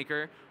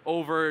SageMaker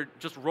over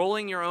just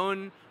rolling your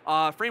own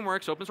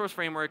frameworks, open source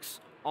frameworks,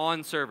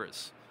 on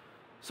servers?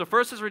 So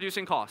first is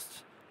reducing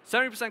costs.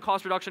 70%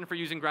 cost reduction for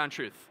using ground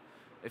truth.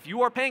 If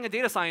you are paying a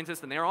data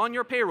scientist and they're on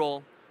your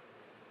payroll,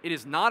 it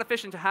is not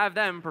efficient to have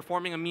them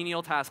performing a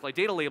menial task like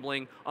data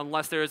labeling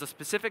unless there is a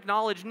specific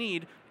knowledge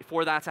need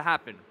for that to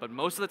happen. But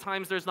most of the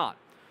times there's not.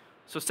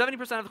 So 70%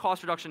 of the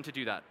cost reduction to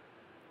do that.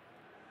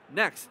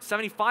 Next,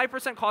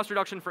 75% cost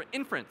reduction for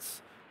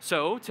inference.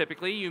 So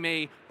typically, you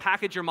may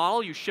package your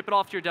model, you ship it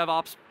off to your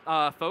DevOps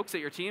folks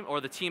at your team or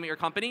the team at your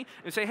company,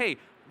 and say, hey,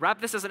 wrap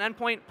this as an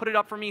endpoint, put it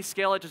up for me,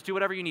 scale it, just do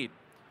whatever you need.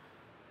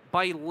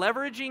 By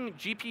leveraging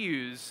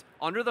GPUs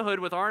under the hood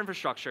with our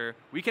infrastructure,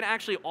 we can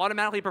actually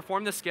automatically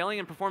perform the scaling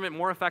and perform it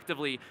more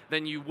effectively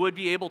than you would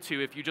be able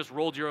to if you just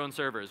rolled your own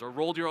servers or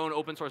rolled your own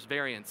open source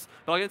variants.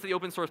 But I'll get into the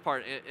open source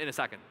part in a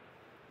second.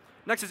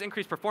 Next is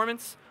increased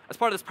performance. As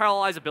part of this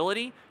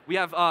parallelizability, we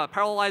have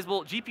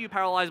GPU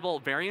parallelizable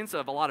variants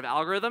of a lot of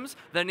algorithms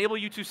that enable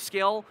you to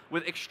scale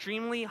with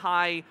extremely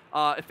high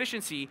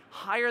efficiency,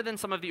 higher than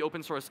some of the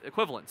open source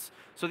equivalents.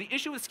 So the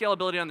issue with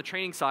scalability on the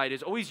training side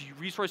is always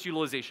resource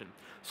utilization.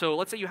 So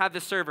let's say you have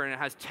this server and it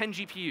has 10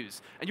 GPUs,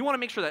 and you want to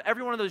make sure that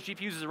every one of those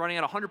GPUs is running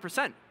at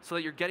 100% so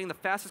that you're getting the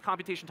fastest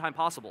computation time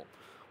possible.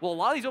 Well, a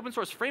lot of these open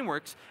source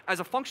frameworks,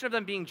 as a function of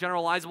them being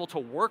generalizable to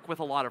work with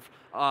a lot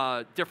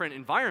of different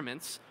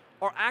environments,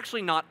 are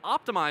actually not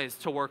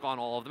optimized to work on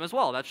all of them as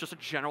well. That's just a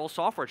general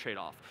software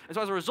trade-off. And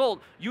so as a result,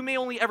 you may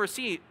only ever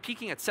see it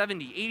peaking at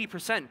 70,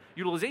 80%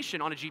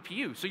 utilization on a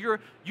GPU. So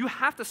you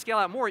have to scale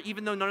out more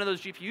even though none of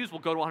those GPUs will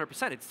go to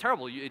 100%. It's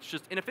terrible. It's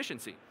just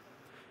inefficiency.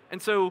 And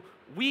so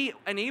we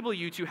enable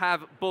you to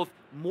have both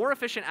more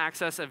efficient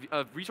access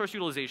of resource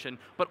utilization,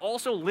 but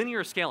also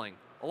linear scaling.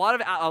 A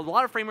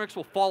lot of frameworks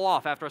will fall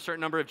off after a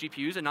certain number of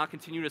GPUs and not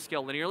continue to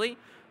scale linearly,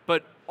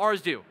 but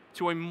ours do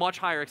to a much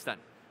higher extent.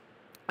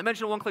 I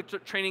mentioned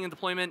one-click training and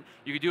deployment.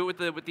 You could do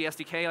it with the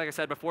SDK, like I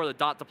said before, the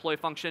 .deploy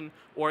function,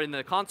 or in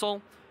the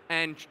console,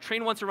 and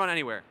train once and run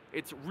anywhere.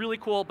 It's really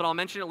cool, but I'll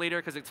mention it later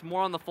because it's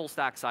more on the full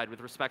stack side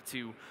with respect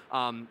to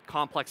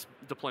complex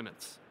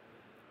deployments.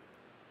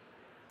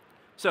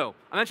 So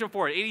I mentioned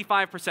before,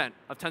 85%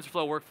 of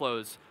TensorFlow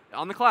workflows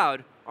on the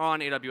cloud are on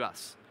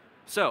AWS.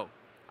 So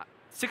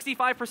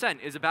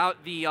 65% is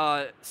about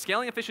the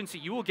scaling efficiency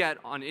you will get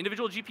on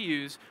individual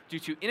GPUs due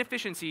to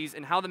inefficiencies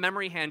in how the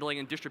memory handling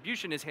and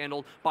distribution is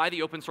handled by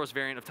the open source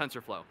variant of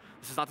TensorFlow.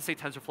 This is not to say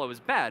TensorFlow is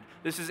bad.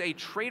 This is a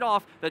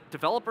trade-off that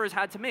developers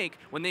had to make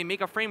when they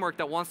make a framework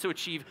that wants to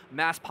achieve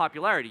mass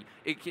popularity.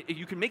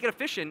 You can make it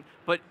efficient,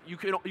 but you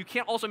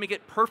can't also make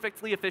it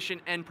perfectly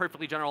efficient and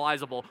perfectly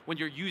generalizable when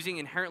you're using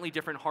inherently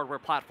different hardware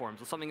platforms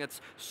with something that's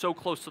so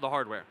close to the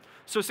hardware.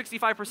 So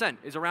 65%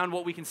 is around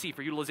what we can see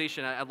for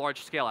utilization at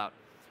large scale out.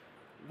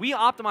 We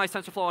optimize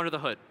TensorFlow under the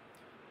hood.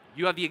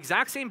 you have the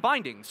exact same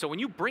bindings. So when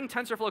you bring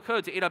TensorFlow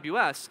code to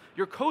AWS,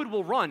 your code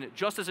will run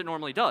just as it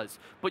normally does.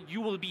 But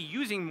you will be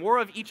using more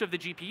of each of the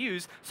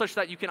GPUs such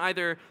that you can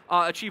either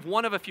achieve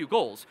one of a few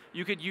goals.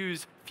 You could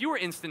use fewer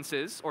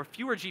instances or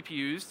fewer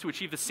GPUs to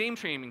achieve the same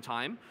training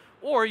time,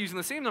 or using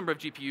the same number of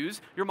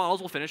GPUs, your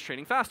models will finish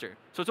training faster.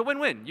 So it's a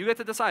win-win. You get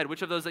to decide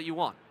which of those that you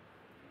want.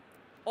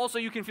 Also,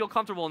 you can feel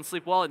comfortable and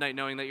sleep well at night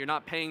knowing that you're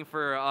not paying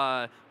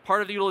for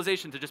part of the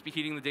utilization to just be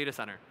heating the data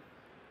center.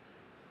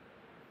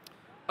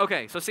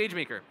 OK, so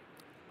SageMaker.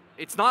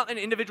 It's not an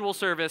individual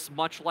service,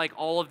 much like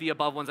all of the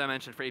above ones I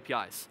mentioned for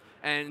APIs.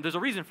 And there's a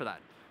reason for that.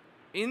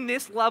 In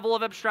this level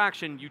of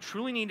abstraction, you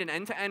truly need an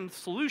end-to-end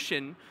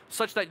solution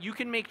such that you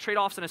can make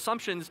trade-offs and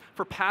assumptions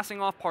for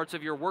passing off parts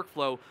of your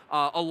workflow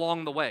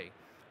along the way.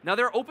 Now,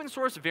 there are open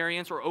source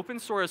variants or open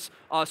source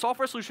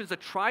software solutions that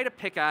try to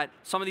pick at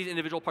some of these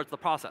individual parts of the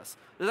process.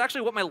 This is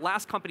actually what my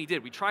last company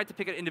did. We tried to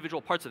pick at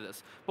individual parts of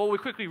this. But what we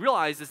quickly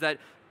realized is that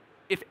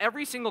if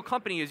every single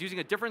company is using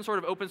a different sort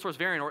of open source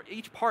variant, or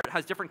each part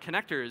has different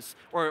connectors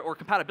or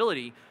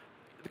compatibility,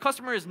 the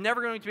customer is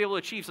never going to be able to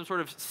achieve some sort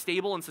of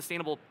stable and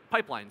sustainable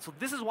pipeline. So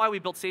this is why we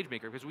built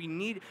SageMaker, because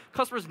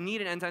customers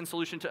need an end-to-end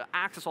solution to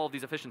access all of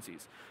these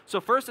efficiencies. So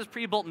first is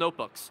pre-built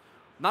notebooks.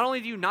 Not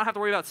only do you not have to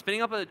worry about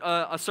spinning up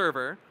a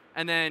server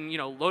and then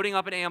loading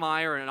up an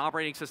AMI or an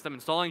operating system,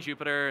 installing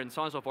Jupyter, and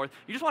so on and so forth,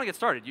 you just want to get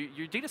started.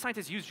 Your data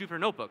scientists use Jupyter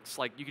notebooks.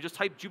 Like, you can just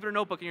type Jupyter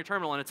notebook in your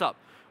terminal and it's up.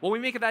 Well, we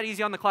make it that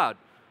easy on the cloud.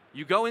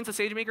 You go into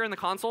SageMaker in the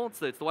console, it's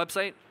the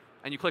website,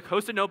 and you click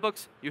Hosted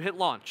Notebooks, you hit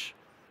Launch.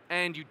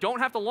 And you don't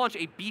have to launch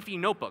a beefy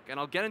notebook, and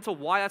I'll get into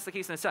why that's the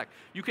case in a sec.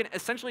 You can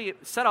essentially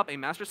set up a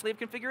master-slave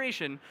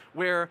configuration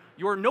where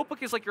your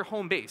notebook is like your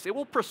home base. It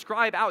will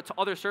prescribe out to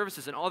other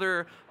services and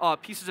other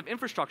pieces of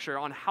infrastructure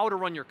on how to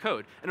run your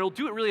code, and it'll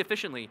do it really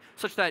efficiently,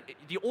 such that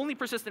the only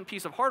persistent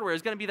piece of hardware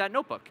is going to be that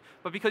notebook.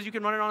 But because you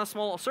can run it on a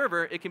small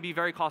server, it can be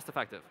very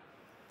cost-effective.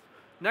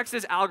 Next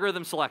is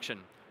algorithm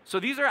selection. So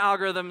these are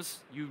algorithms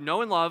you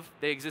know and love.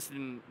 They exist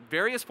in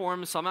various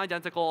forms, some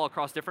identical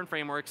across different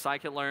frameworks.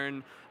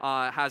 Scikit-learn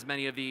has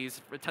many of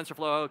these.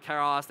 TensorFlow,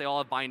 Keras, they all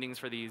have bindings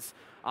for these.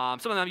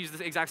 Some of them use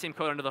the exact same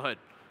code under the hood.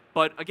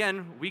 But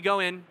again, we go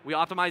in, we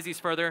optimize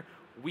these further.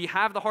 We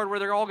have the hardware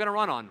they're all going to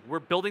run on. We're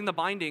building the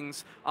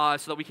bindings so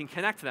that we can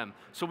connect them.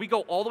 So we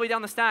go all the way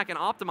down the stack and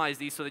optimize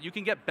these so that you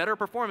can get better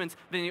performance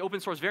than the open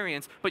source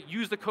variants, but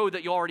use the code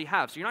that you already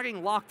have. So you're not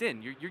getting locked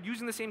in. You're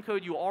using the same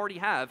code you already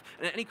have,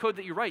 and any code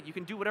that you write, you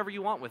can do whatever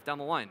you want with down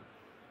the line.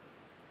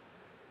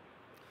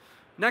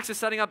 Next is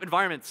setting up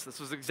environments. This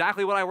was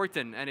exactly what I worked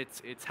in, and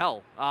it's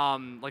hell.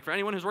 Like for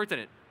anyone who's worked in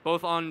it,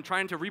 both on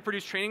trying to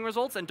reproduce training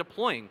results and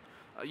deploying.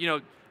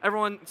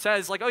 Everyone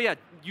says, like, oh yeah,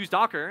 use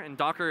Docker, and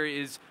Docker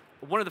is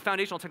one of the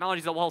foundational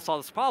technologies that will help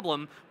solve this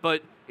problem,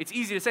 but it's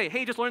easy to say,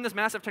 hey, just learn this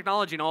massive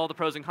technology and all the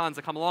pros and cons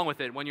that come along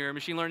with it when your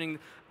machine learning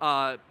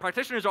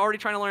practitioners are already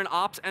trying to learn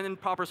ops and then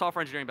proper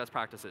software engineering best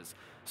practices.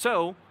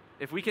 So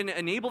if we can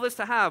enable this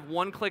to have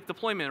one-click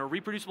deployment or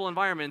reproducible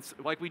environments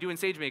like we do in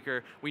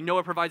SageMaker, we know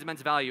it provides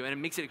immense value, and it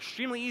makes it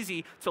extremely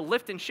easy to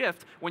lift and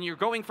shift when you're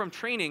going from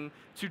training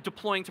to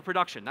deploying to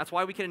production. That's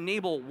why we can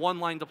enable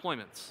one-line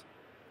deployments.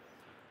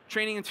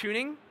 Training and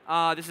tuning.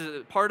 This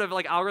is part of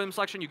like algorithm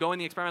selection. You go in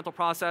the experimental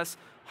process.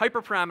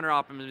 Hyperparameter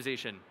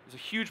optimization is a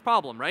huge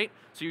problem, right?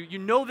 So you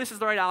know this is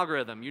the right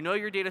algorithm. You know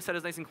your data set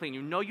is nice and clean.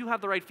 You know you have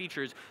the right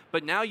features.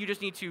 But now you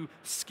just need to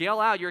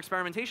scale out your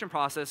experimentation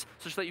process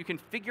such that you can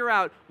figure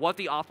out what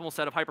the optimal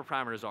set of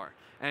hyperparameters are.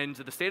 And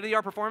the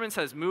state-of-the-art performance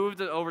has moved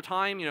over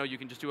time. You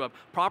can just do a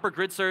proper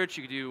grid search.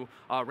 You can do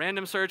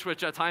random search,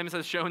 which at times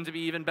has shown to be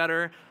even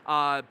better.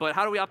 But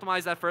how do we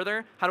optimize that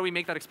further? How do we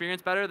make that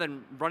experience better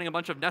than running a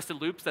bunch of nested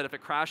loops that if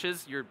it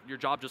crashes, your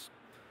job just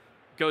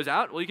goes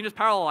out? Well, you can just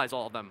parallelize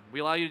all of them.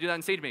 We allow you to do that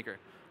in SageMaker.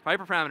 For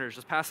hyperparameters,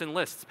 just pass in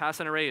lists, pass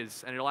in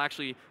arrays, and it'll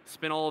actually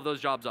spin all of those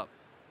jobs up.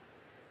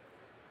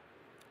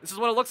 This is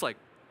what it looks like.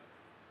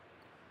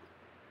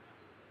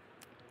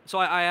 So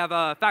I have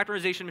a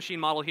factorization machine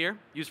model here,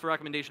 used for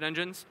recommendation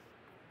engines.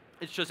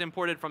 It's just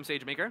imported from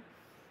SageMaker.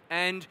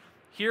 And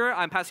here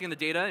I'm passing in the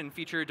data in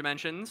feature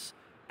dimensions,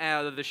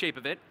 the shape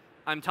of it.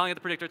 I'm telling it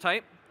the predictor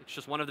type. It's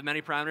just one of the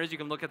many parameters. You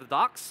can look at the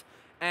docs.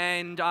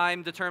 And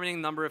I'm determining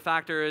the number of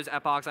factors,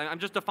 epochs. I'm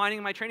just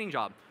defining my training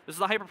job. This is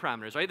the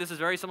hyperparameters, right? This is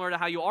very similar to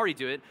how you already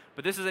do it,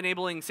 but this is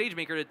enabling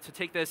SageMaker to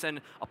take this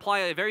and apply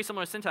a very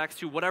similar syntax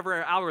to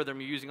whatever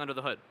algorithm you're using under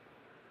the hood.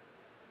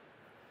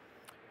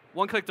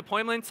 One-click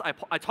deployments.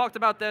 I talked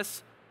about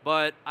this,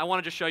 but I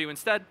want to just show you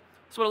instead.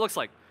 This is what it looks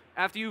like.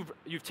 After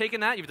you've taken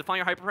that, you've defined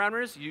your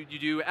hyperparameters, you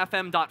do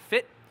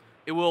fm.fit.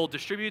 It will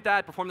distribute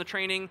that, perform the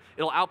training.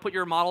 It'll output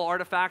your model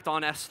artifact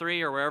on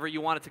S3 or wherever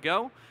you want it to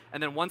go.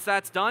 And then once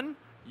that's done,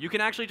 you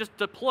can actually just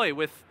deploy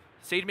with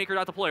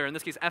SageMaker.deploy, or in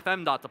this case,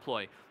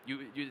 fm.deploy.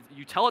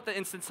 You tell it the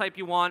instance type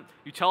you want.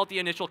 You tell it the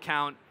initial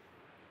count.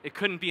 It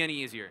couldn't be any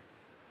easier.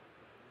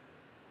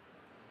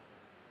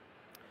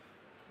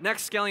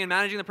 Next, scaling and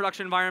managing the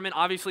production environment.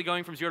 Obviously,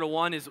 going from 0 to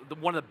 1 is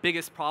one of the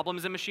biggest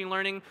problems in machine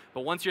learning.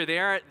 But once you're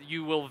there,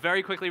 you will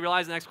very quickly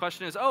realize the next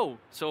question is, oh,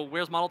 so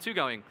where's model 2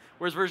 going?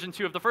 Where's version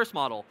 2 of the first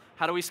model?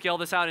 How do we scale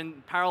this out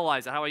and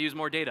parallelize it? How do I use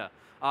more data?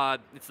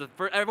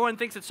 Everyone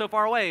thinks it's so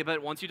far away,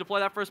 but once you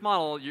deploy that first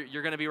model,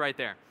 you're going to be right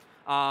there.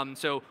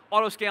 So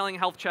auto-scaling,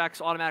 health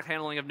checks, automatic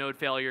handling of node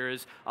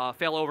failures,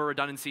 failover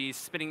redundancies,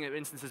 spinning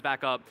instances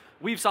back up.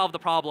 We've solved the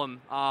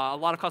problem. A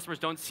lot of customers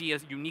don't see a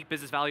unique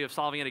business value of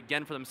solving it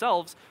again for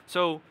themselves.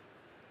 So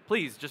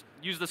please, just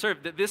use the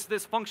service.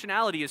 This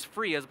functionality is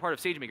free as a part of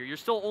SageMaker. You're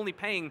still only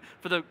paying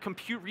for the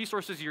compute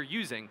resources you're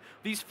using.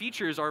 These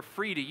features are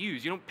free to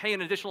use. You don't pay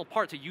an additional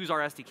part to use our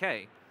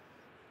SDK.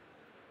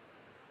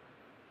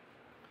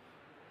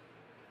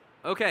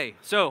 Okay,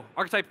 so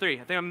archetype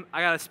 3. I think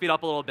I got to speed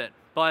up a little bit.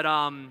 But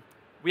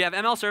we have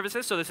ML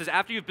services, so this is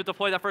after you've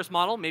deployed that first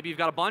model. Maybe you've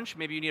got a bunch.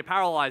 Maybe you need to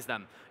parallelize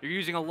them. You're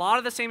using a lot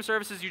of the same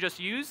services you just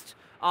used,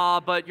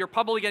 but you're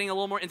probably getting a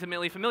little more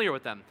intimately familiar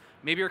with them.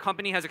 Maybe your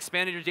company has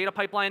expanded your data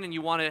pipeline and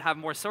you want to have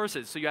more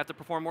sources, so you have to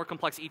perform more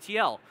complex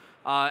ETL.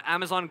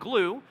 Amazon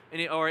Glue,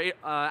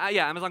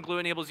 Amazon Glue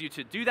enables you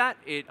to do that.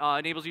 It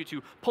enables you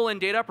to pull in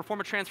data,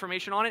 perform a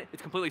transformation on it.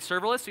 It's completely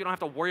serverless, so you don't have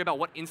to worry about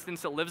what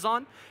instance it lives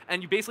on.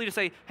 And you basically just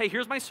say, hey,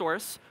 here's my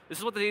source. This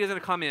is what the data is going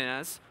to come in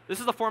as. This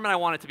is the format I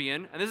want it to be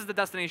in, and this is the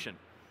destination.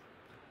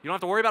 You don't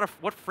have to worry about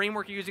what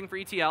framework you're using for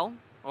ETL.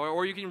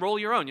 Or you can roll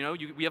your own.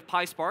 We have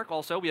PySpark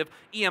also. We have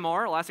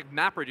EMR, Elastic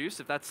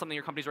MapReduce, if that's something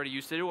your company's already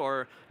used to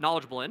or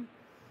knowledgeable in.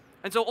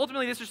 And so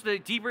ultimately, this is just a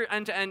deeper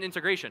end-to-end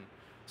integration.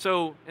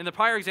 So in the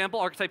prior example,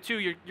 archetype 2,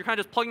 you're kind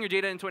of just plugging your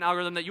data into an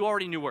algorithm that you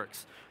already knew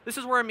works. This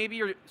is where maybe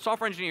your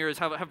software engineers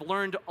have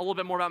learned a little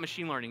bit more about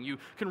machine learning. You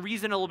can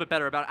reason a little bit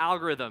better about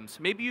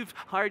algorithms. Maybe you've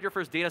hired your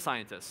first data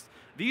scientist.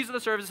 These are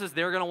the services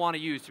they're going to want to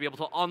use to be able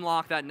to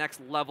unlock that next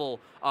level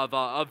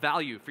of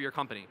value for your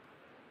company.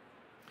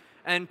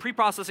 And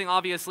pre-processing,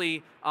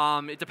 obviously,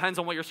 it depends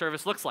on what your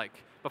service looks like.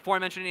 Before I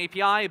mentioned an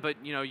API, but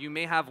you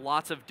may have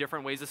lots of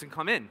different ways this can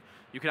come in.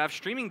 You could have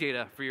streaming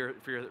data for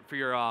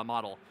your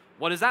model.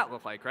 What does that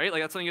look like, right?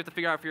 Like that's something you have to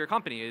figure out for your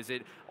company. Is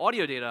it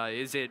audio data?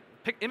 Is it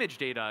image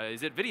data?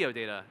 Is it video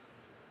data?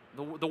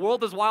 The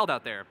world is wild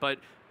out there, but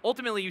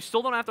ultimately you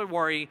still don't have to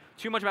worry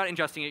too much about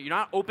ingesting it. You're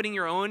not opening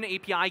your own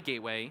API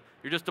gateway.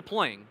 You're just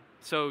deploying.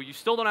 So you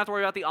still don't have to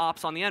worry about the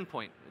ops on the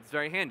endpoint. It's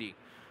very handy.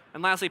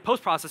 And lastly,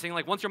 post-processing,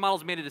 like once your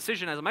model's made a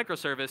decision as a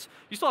microservice,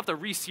 you still have to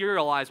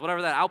re-serialize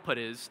whatever that output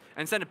is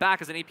and send it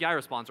back as an API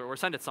response or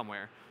send it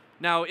somewhere.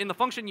 Now, in the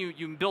function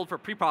you build for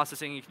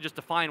pre-processing, you can just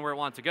define where it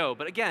wants to go.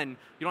 But again,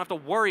 you don't have to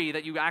worry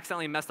that you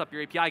accidentally messed up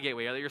your API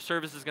gateway or that your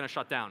service is going to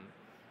shut down.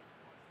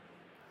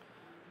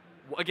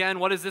 Again,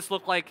 what does this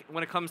look like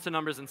when it comes to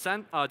numbers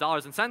and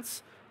dollars and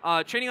cents?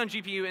 Training on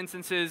GPU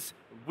instances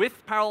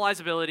with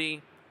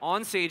parallelizability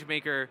on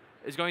SageMaker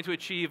is going to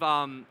achieve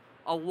a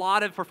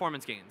lot of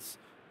performance gains.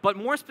 But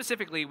more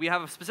specifically, we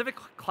have a specific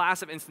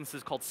class of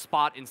instances called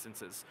spot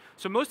instances.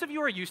 So most of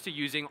you are used to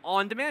using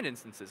on-demand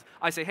instances.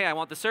 I say, hey, I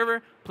want the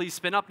server. Please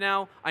spin up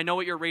now. I know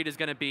what your rate is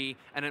going to be.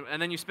 And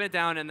then you spin it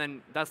down, and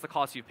then that's the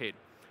cost you've paid.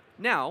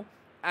 Now,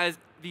 as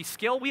the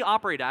scale we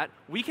operate at,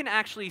 we can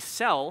actually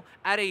sell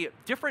at a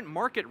different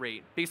market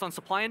rate based on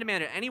supply and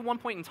demand at any one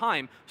point in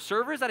time,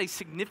 servers at a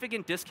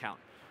significant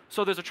discount.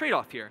 So there's a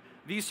trade-off here.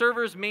 These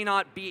servers may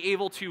not be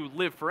able to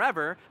live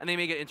forever, and they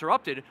may get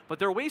interrupted, but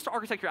there are ways to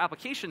architect your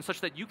application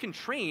such that you can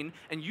train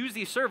and use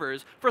these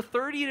servers for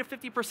 30 to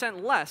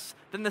 50% less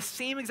than the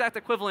same exact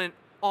equivalent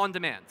on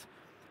demand.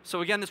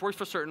 So again, this works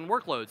for certain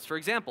workloads. For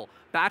example,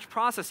 batch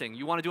processing.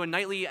 You want to do a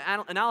nightly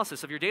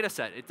analysis of your data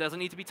set. It doesn't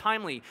need to be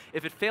timely.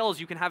 If it fails,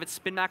 you can have it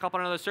spin back up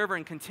on another server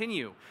and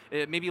continue.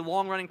 It may be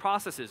long-running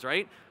processes,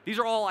 right? These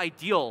are all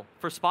ideal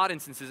for spot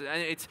instances,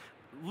 and it's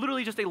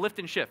literally just a lift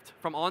and shift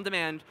from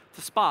on-demand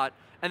to spot,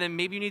 and then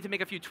maybe you need to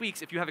make a few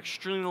tweaks if you have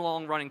extremely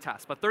long-running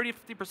tasks. But 30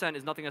 to 50%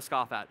 is nothing to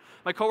scoff at.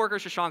 My coworker,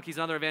 Shashank, he's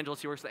another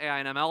evangelist. He works with AI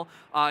and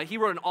ML. He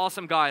wrote an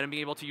awesome guide on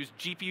being able to use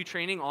GPU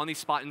training on these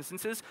spot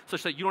instances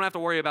such that you don't have to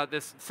worry about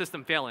this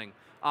system failing.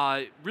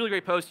 Really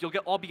great post. You'll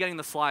all be getting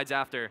the slides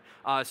after,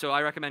 so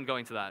I recommend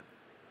going to that.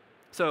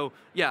 So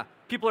yeah,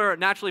 people are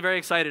naturally very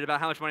excited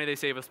about how much money they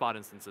save with spot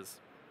instances.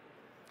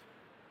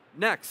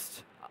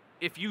 Next,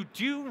 if you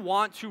do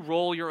want to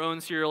roll your own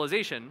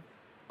serialization,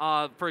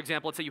 for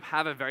example, let's say you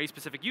have a very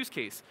specific use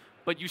case,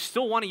 but you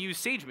still want to use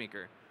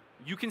SageMaker,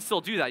 you can still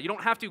do that. You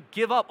don't have to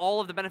give up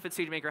all of the benefits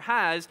SageMaker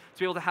has to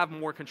be able to have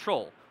more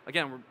control.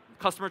 Again, we're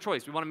customer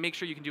choice. We want to make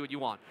sure you can do what you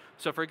want.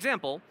 So for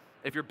example,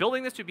 if you're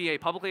building this to be a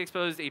publicly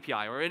exposed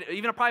API or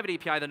even a private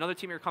API that another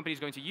team of your company is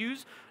going to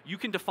use, you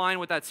can define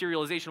what that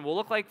serialization will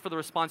look like for the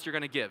response you're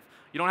going to give.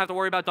 You don't have to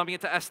worry about dumping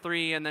it to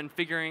S3 and then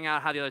figuring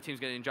out how the other team's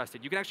going to ingest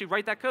it. You can actually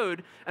write that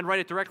code and write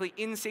it directly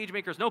in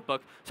SageMaker's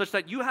notebook such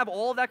that you have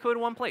all of that code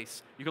in one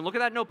place. You can look at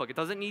that notebook. It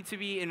doesn't need to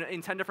be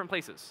in 10 different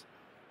places.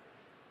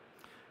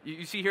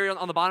 You see here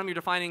on the bottom, you're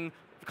defining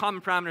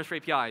common parameters for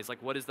APIs,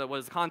 like what is the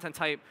content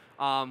type,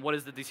 what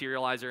is the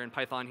deserializer in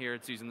Python here,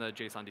 it's using the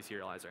JSON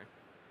deserializer.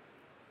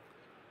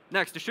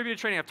 Next, distributed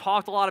training. I've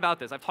talked a lot about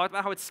this. I've talked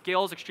about how it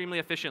scales extremely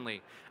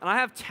efficiently. And I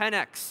have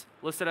 10x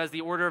listed as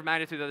the order of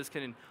magnitude that this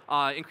can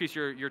increase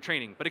your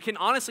training. But it can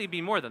honestly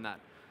be more than that.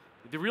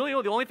 The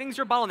only things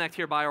you're bottlenecked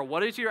here by are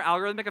what is your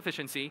algorithmic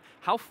efficiency,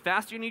 how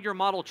fast you need your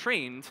model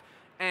trained,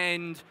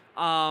 and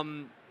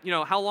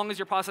how long is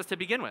your process to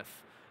begin with.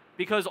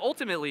 Because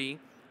ultimately,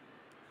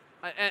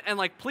 and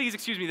like, please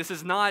excuse me, this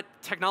is not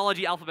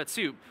technology alphabet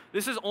soup.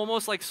 This is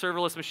almost like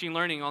serverless machine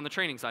learning on the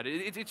training side.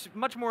 It's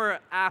much more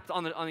apt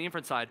on the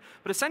inference side.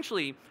 But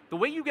essentially, the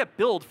way you get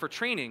billed for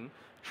training,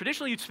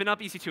 traditionally you'd spin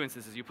up EC2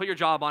 instances. You put your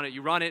job on it,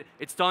 you run it,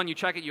 it's done, you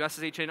check it, you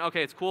SSH in,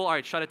 okay, it's cool, all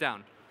right, shut it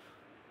down.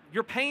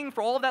 You're paying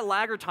for all of that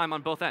laggard time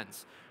on both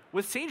ends.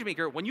 With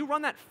SageMaker, when you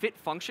run that fit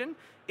function,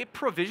 it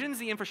provisions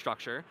the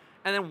infrastructure,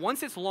 and then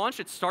once it's launched,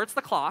 it starts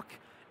the clock,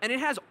 and it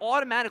has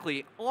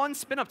automatically, on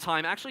spin-up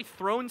time, actually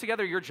thrown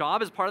together your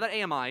job as part of that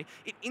AMI.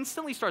 It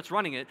instantly starts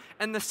running it,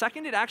 and the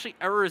second it actually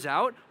errors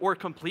out or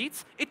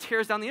completes, it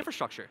tears down the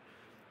infrastructure.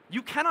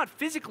 You cannot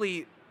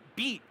physically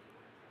beat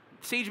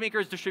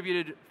SageMaker's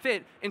distributed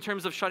fit in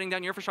terms of shutting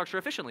down your infrastructure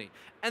efficiently.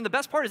 And the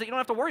best part is that you don't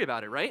have to worry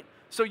about it, right?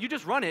 So you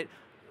just run it.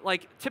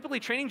 Like,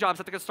 typically training jobs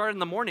have to get started in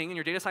the morning, and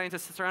your data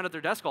scientist sits around at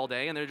their desk all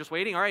day, and they're just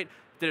waiting. All right,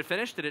 did it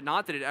finish? Did it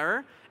not? Did it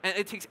error? And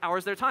it takes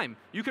hours of their time.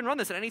 You can run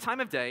this at any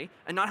time of day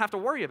and not have to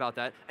worry about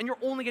that, and you're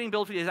only getting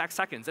billed for the exact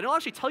seconds. And it'll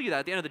actually tell you that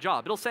at the end of the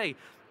job. It'll say,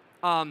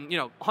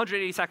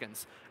 180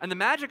 seconds. And the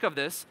magic of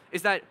this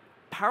is that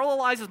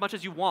parallelize as much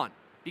as you want,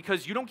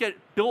 because you don't get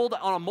billed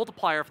on a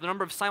multiplier for the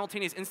number of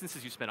simultaneous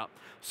instances you spin up.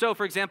 So,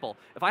 for example,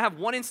 if I have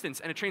one instance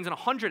and it trains in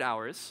 100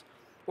 hours,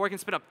 or I can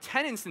spin up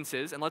 10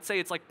 instances, and let's say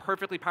it's like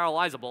perfectly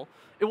parallelizable,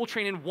 it will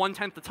train in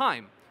 1/10 the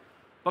time.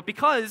 But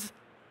because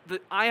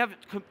I have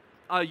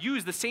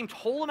used the same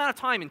total amount of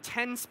time in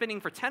 10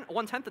 spinning for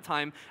 1/10 the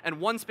time and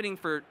 1 spinning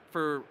for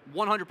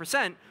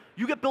 100%,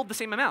 you get billed the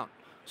same amount.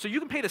 So you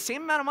can pay the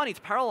same amount of money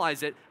to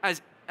parallelize it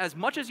as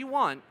much as you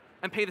want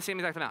and pay the same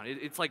exact amount.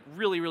 It's like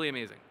really, really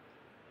amazing.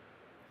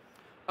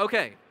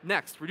 Okay,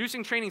 next,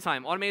 reducing training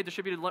time, automated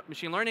distributed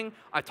machine learning.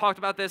 I talked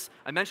about this.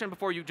 I mentioned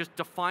before, you just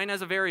define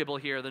as a variable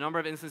here the number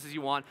of instances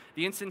you want,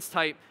 the instance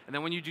type, and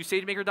then when you do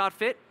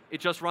SageMaker.fit, it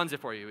just runs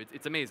it for you.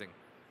 It's amazing.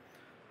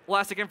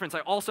 Elastic inference,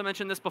 I also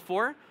mentioned this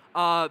before.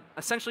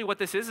 Essentially what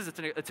this is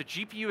it's a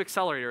GPU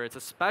accelerator. It's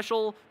a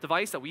special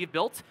device that we've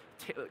built,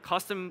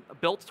 custom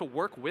built to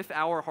work with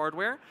our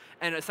hardware.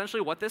 And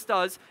essentially what this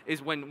does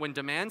is when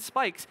demand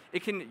spikes,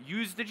 it can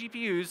use the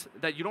GPUs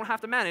that you don't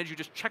have to manage. You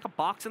just check a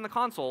box in the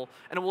console,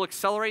 and it will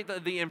accelerate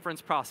the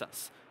inference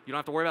process. You don't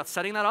have to worry about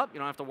setting that up. You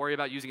don't have to worry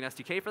about using an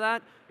SDK for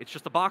that. It's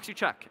just a box you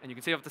check, and you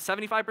can save up to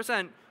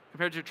 75%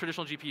 compared to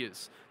traditional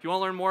GPUs. If you want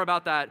to learn more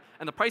about that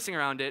and the pricing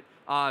around it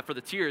for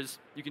the tiers,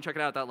 you can check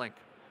it out at that link.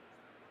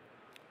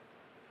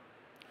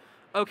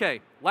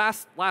 Okay,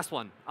 last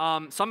one.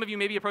 Some of you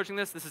may be approaching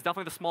this. This is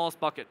definitely the smallest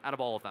bucket out of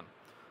all of them.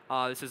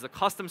 This is a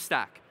custom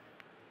stack.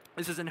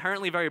 This is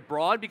inherently very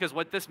broad because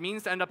what this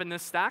means to end up in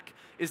this stack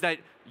is that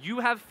you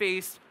have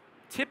faced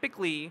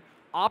typically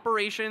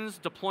operations,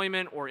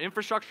 deployment, or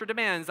infrastructure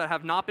demands that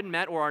have not been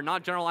met or are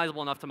not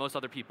generalizable enough to most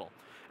other people.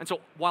 And so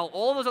while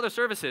all those other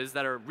services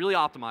that are really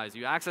optimized,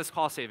 you access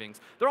cost savings,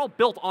 they're all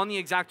built on the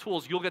exact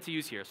tools you'll get to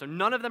use here. So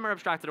none of them are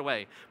abstracted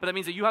away. But that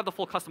means that you have the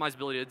full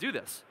customizability to do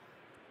this.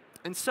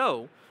 And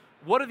so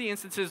what are the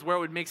instances where it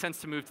would make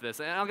sense to move to this?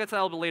 And I'll get to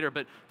that a little bit later,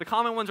 but the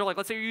common ones are like,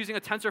 let's say you're using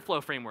a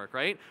TensorFlow framework,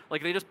 right?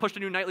 Like they just pushed a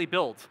new nightly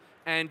build,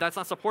 and that's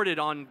not supported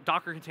on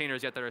Docker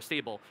containers yet that are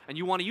stable. And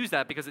you want to use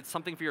that because it's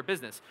something for your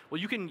business. Well,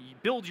 you can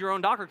build your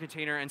own Docker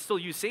container and still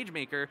use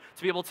SageMaker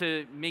to be able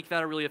to make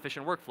that a really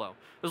efficient workflow.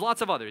 There's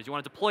lots of others. You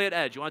want to deploy at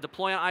edge. You want to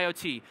deploy on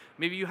IoT.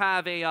 Maybe you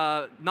have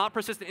a not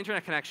persistent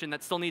internet connection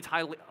that still needs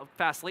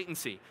fast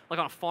latency, like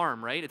on a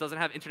farm, right? It doesn't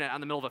have internet out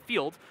in the middle of a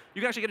field.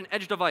 You can actually get an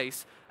edge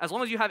device. As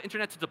long as you have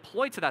internet to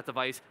deploy to that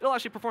device, it'll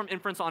actually perform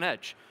inference on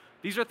edge.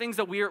 These are things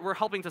that we're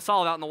helping to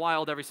solve out in the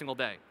wild every single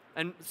day.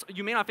 And so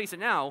you may not face it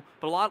now,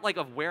 but a lot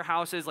of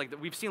warehouses,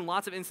 we've seen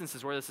lots of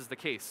instances where this is the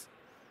case.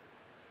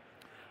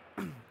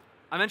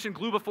 I mentioned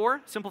Glue before,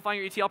 simplifying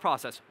your ETL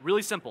process.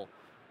 Really simple.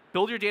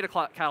 Build your data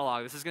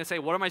catalog. This is going to say,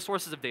 what are my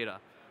sources of data?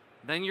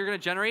 Then you're going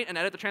to generate and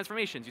edit the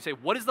transformations. You say,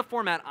 what is the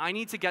format I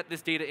need to get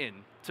this data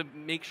in to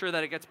make sure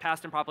that it gets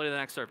passed in properly to the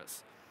next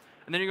service?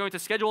 And then you're going to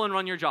schedule and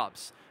run your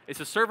jobs. It's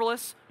a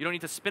serverless. You don't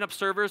need to spin up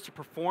servers to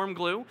perform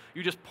Glue.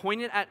 You just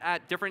point it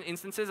at different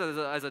instances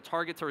as a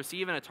target to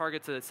receive and a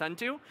target to send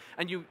to.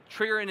 And you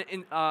trigger,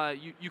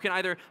 you can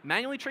either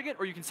manually trigger it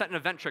or you can set an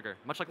event trigger,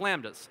 much like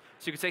Lambdas.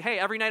 So you can say, hey,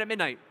 every night at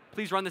midnight,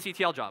 please run this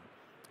ETL job.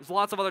 There's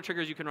lots of other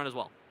triggers you can run as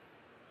well.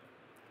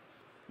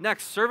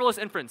 Next, serverless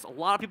inference. A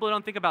lot of people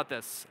don't think about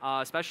this,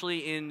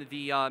 especially in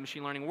the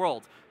machine learning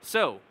world.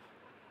 So,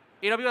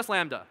 AWS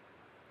Lambda.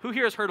 Who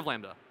here has heard of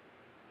Lambda?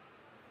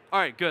 All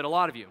right, good, a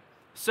lot of you.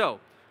 So,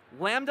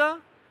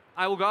 Lambda,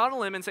 I will go out on a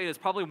limb and say is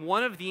probably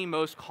one of the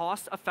most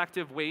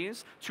cost-effective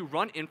ways to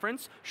run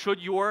inference should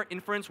your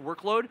inference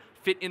workload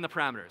fit in the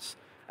parameters.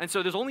 And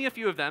so there's only a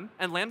few of them,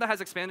 and Lambda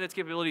has expanded its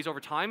capabilities over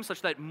time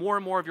such that more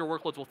and more of your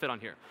workloads will fit on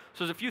here. So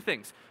there's a few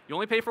things. You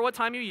only pay for what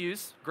time you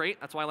use. Great,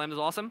 that's why Lambda's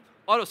awesome.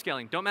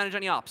 Auto-scaling, don't manage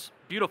any ops.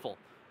 Beautiful.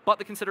 But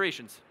the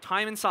considerations,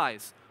 time and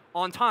size.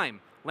 On time,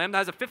 Lambda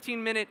has a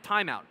 15-minute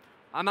timeout.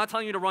 I'm not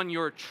telling you to run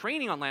your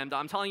training on Lambda.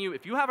 I'm telling you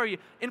if you have an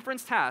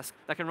inference task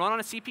that can run on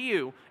a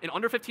CPU in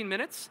under 15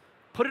 minutes,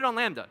 put it on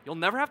Lambda. You'll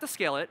never have to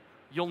scale it.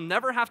 You'll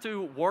never have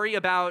to worry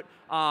about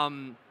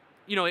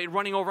it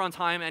running over on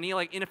time, any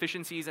like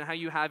inefficiencies and how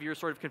you have your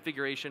sort of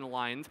configuration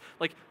aligned.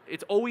 Like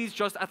it's always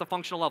just at the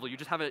functional level. You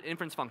just have an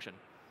inference function.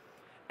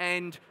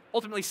 And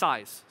ultimately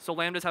size. So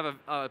Lambdas have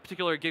a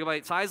particular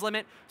gigabyte size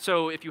limit.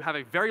 So if you have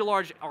a very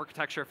large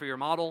architecture for your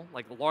model,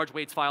 like the large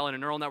weights file in a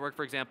neural network,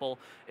 for example,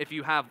 if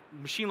you have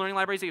machine learning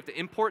libraries that you have to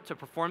import to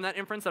perform that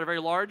inference that are very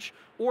large,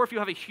 or if you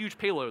have a huge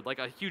payload, like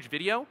a huge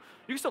video,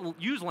 you can still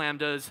use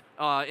Lambdas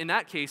in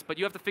that case, but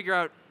you have to figure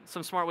out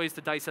some smart ways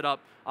to dice it up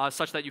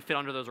such that you fit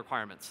under those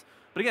requirements.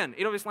 But again,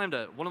 AWS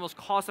Lambda, one of the most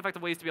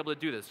cost-effective ways to be able to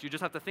do this. You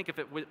just have to think if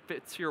it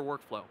fits your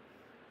workflow.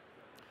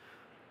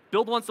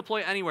 Build once,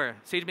 deploy anywhere,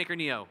 SageMaker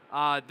Neo.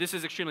 This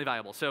is extremely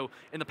valuable. So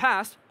in the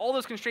past, all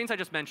those constraints I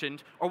just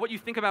mentioned are what you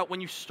think about when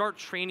you start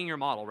training your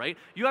model, right?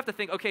 You have to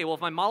think, okay, well,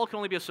 if my model can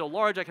only be so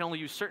large, I can only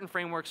use certain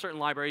frameworks, certain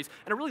libraries,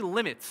 and it really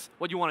limits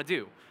what you want to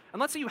do. And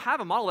let's say you have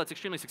a model that's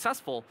extremely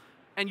successful,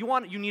 and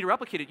you need to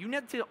replicate it. You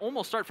need to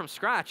almost start from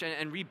scratch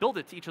and rebuild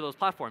it to each of those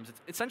platforms.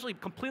 It's essentially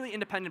completely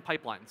independent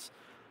pipelines.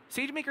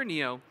 SageMaker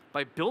Neo,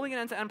 by building an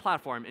end-to-end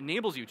platform,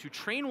 enables you to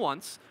train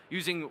once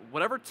using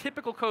whatever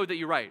typical code that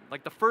you write,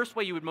 like the first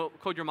way you would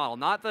code your model,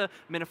 not the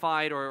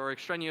minified or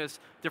extraneous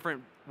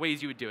different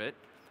ways you would do it.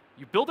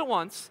 You build it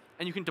once,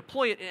 and you can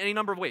deploy it in any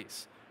number of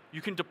ways. You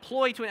can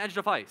deploy to an edge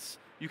device.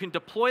 You can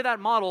deploy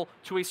that model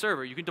to a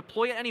server. You can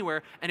deploy it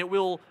anywhere, and it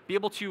will be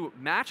able to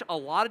match a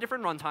lot of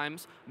different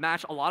runtimes,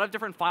 match a lot of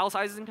different file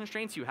sizes and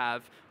constraints you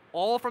have,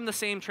 all from the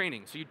same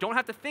training. So you don't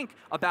have to think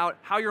about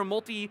how your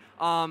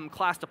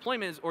multi-class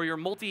deployment or your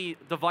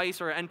multi-device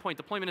or endpoint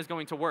deployment is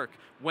going to work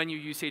when you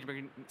use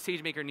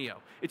SageMaker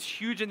Neo. It's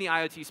huge in the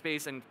IoT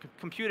space and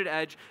computed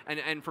edge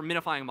and for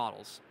minifying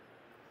models.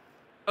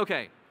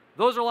 OK,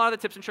 those are a lot of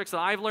the tips and tricks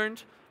that I've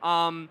learned.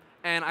 And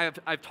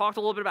I've talked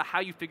a little bit about how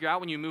you figure out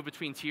when you move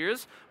between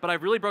tiers, but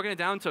I've really broken it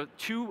down to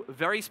two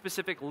very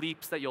specific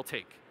leaps that you'll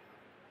take.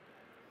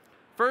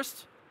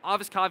 First,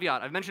 obvious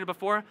caveat, I've mentioned it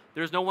before,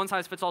 there's no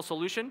one-size-fits-all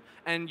solution,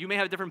 and you may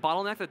have a different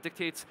bottleneck that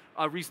dictates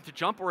a reason to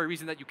jump or a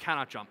reason that you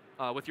cannot jump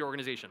with your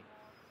organization.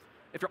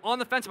 If you're on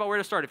the fence about where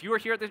to start, if you are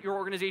here at your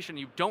organization and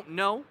you don't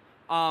know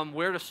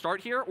where to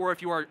start here, or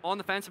if you are on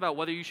the fence about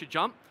whether you should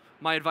jump,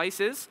 my advice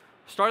is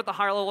start at the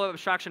higher level of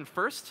abstraction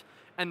first,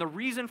 and the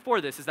reason for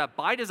this is that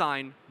by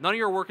design, none of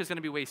your work is going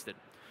to be wasted.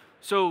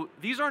 So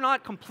these are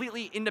not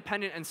completely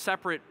independent and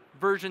separate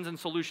versions and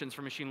solutions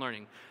for machine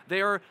learning.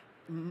 They are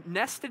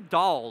nested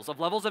dolls of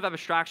levels of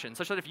abstraction,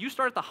 such that if you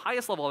start at the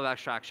highest level of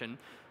abstraction,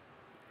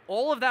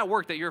 all of that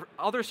work that your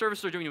other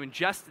services are doing to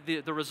ingest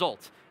the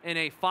result in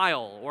a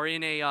file or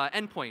in a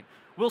endpoint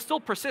will still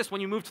persist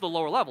when you move to the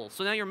lower level.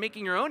 So now you're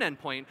making your own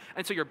endpoint,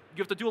 and so you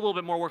have to do a little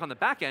bit more work on the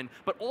back end,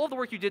 but all of the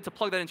work you did to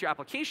plug that into your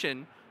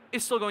application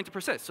is still going to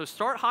persist. So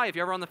start high if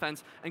you're ever on the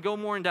fence, and go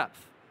more in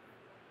depth.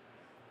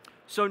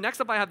 So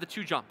next up, I have the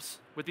two jumps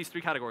with these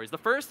three categories. The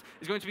first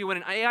is going to be when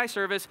an AI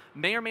service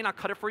may or may not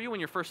cut it for you when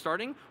you're first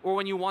starting, or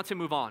when you want to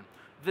move on.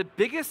 The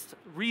biggest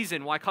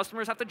reason why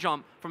customers have to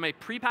jump from a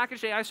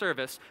prepackaged AI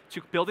service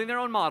to building their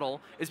own model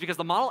is because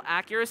the model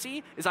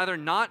accuracy is either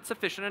not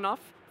sufficient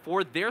enough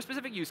for their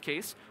specific use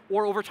case,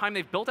 or over time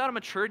they've built out a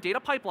mature data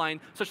pipeline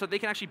such that they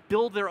can actually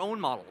build their own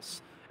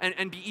models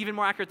and be even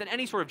more accurate than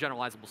any sort of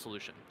generalizable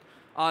solution.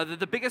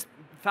 The biggest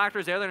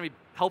factors there that are going to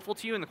be helpful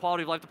to you in the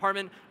quality of life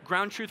department: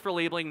 ground truth for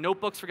labeling,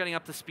 notebooks for getting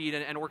up to speed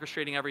and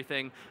orchestrating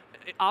everything,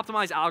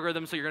 optimized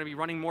algorithms so you're going to be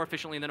running more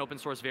efficiently than open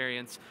source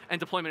variants, and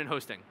deployment and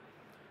hosting.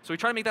 So we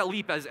try to make that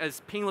leap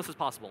as painless as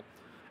possible.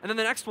 And then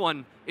the next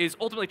one is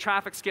ultimately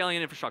traffic, scaling,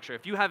 and infrastructure.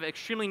 If you have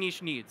extremely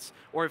niche needs,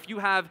 or if you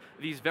have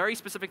these very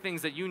specific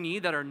things that you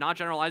need that are not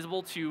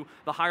generalizable to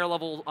the higher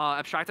level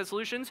abstracted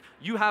solutions,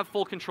 you have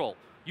full control.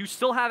 You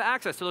still have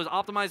access to those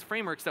optimized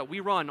frameworks that we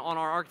run on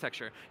our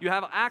architecture. You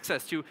have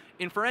access to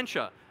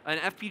Inferentia and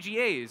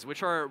FPGAs,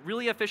 which are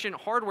really efficient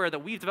hardware that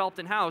we've developed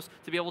in-house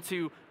to be able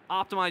to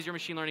optimize your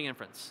machine learning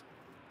inference.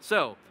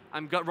 So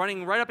I'm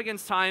running right up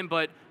against time,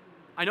 but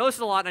I know this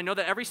is a lot, and I know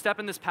that every step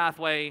in this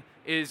pathway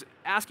is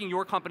asking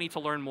your company to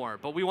learn more,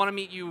 but we want to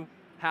meet you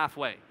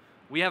halfway.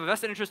 We have a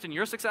vested interest in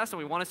your success, and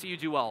we want to see you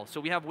do well, so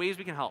we have ways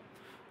we can help.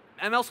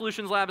 ML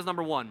Solutions Lab is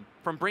number one.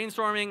 From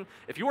brainstorming,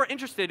 if you are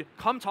interested,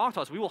 come talk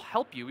to us. We will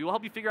help you. We will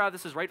help you figure out if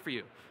this is right for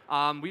you.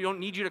 We don't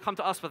need you to come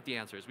to us with the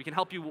answers. We can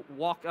help you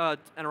walk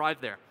and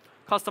arrive there.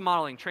 Custom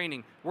modeling,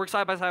 training, work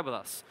side by side with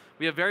us.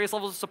 We have various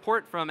levels of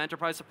support, from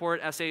enterprise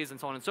support, essays, and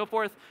so on and so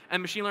forth,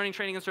 and machine learning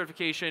training and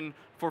certification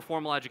for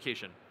formal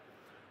education.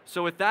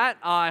 So with that,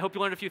 I hope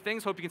you learned a few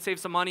things. Hope you can save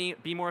some money,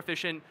 be more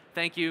efficient.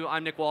 Thank you.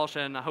 I'm Nick Walsh,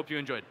 and I hope you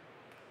enjoyed.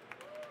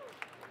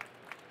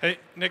 Hey,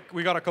 Nick,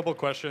 we got a couple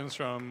questions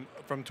from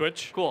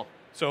Twitch. Cool.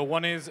 So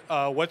one is,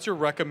 what's your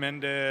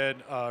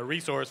recommended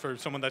resource for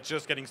someone that's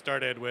just getting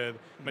started with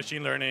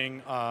machine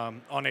learning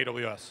on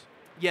AWS?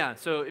 Yeah,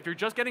 so if you're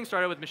just getting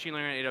started with machine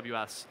learning on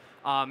AWS,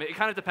 it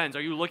kind of depends.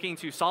 Are you looking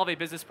to solve a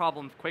business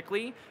problem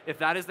quickly? If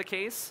that is the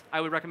case, I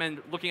would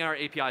recommend looking at our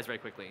APIs very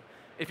quickly.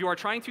 If you are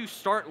trying to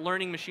start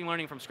learning machine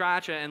learning from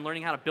scratch and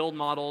learning how to build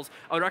models,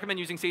 I would recommend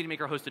using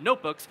SageMaker hosted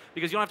notebooks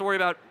because you don't have to worry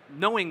about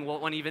knowing what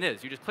one even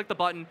is. You just click the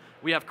button,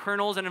 we have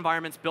kernels and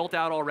environments built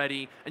out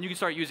already, and you can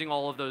start using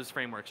all of those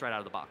frameworks right out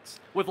of the box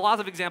with lots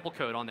of example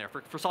code on there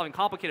for solving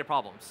complicated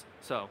problems.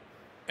 So.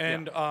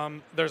 And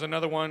there's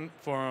another one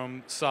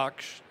from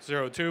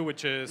SOC02,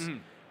 which is,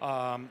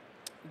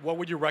 what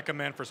would you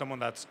recommend for someone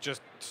that's just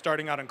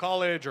starting out in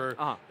college or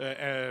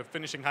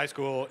finishing high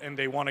school and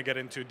they want to get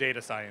into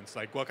data science?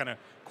 Like what kind of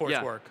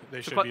coursework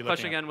they should be looking at? The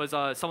question again was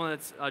someone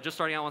that's just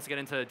starting out wants to get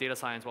into data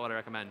science, what would I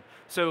recommend?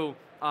 So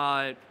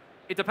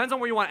it depends on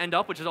where you want to end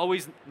up, which is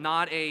always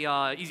not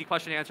a easy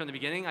question to answer in the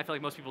beginning. I feel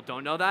like most people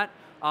don't know that.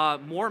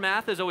 More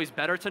math is always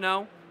better to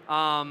know,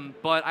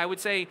 but I would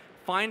say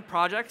find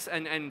projects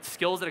and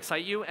skills that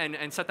excite you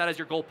and set that as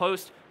your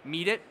goalpost,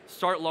 meet it,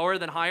 start lower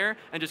than higher,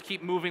 and just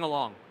keep moving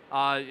along.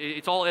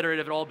 It's all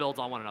iterative, it all builds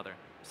on one another.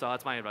 So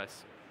that's my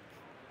advice.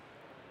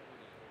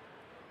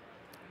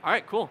 All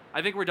right, cool.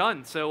 I think we're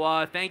done.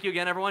 So thank you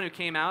again, everyone who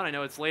came out. I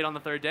know it's late on the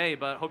third day,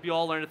 but hope you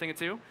all learned a thing or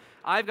two.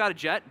 I've got a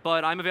jet,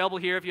 but I'm available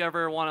here if you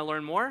ever want to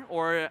learn more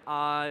or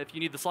if you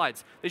need the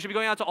slides. They should be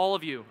going out to all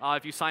of you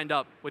if you signed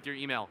up with your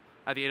email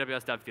at the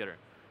AWS Dev Theater.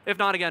 If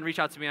not, again, reach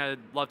out to me. I'd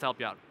love to help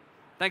you out.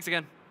 Thanks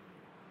again.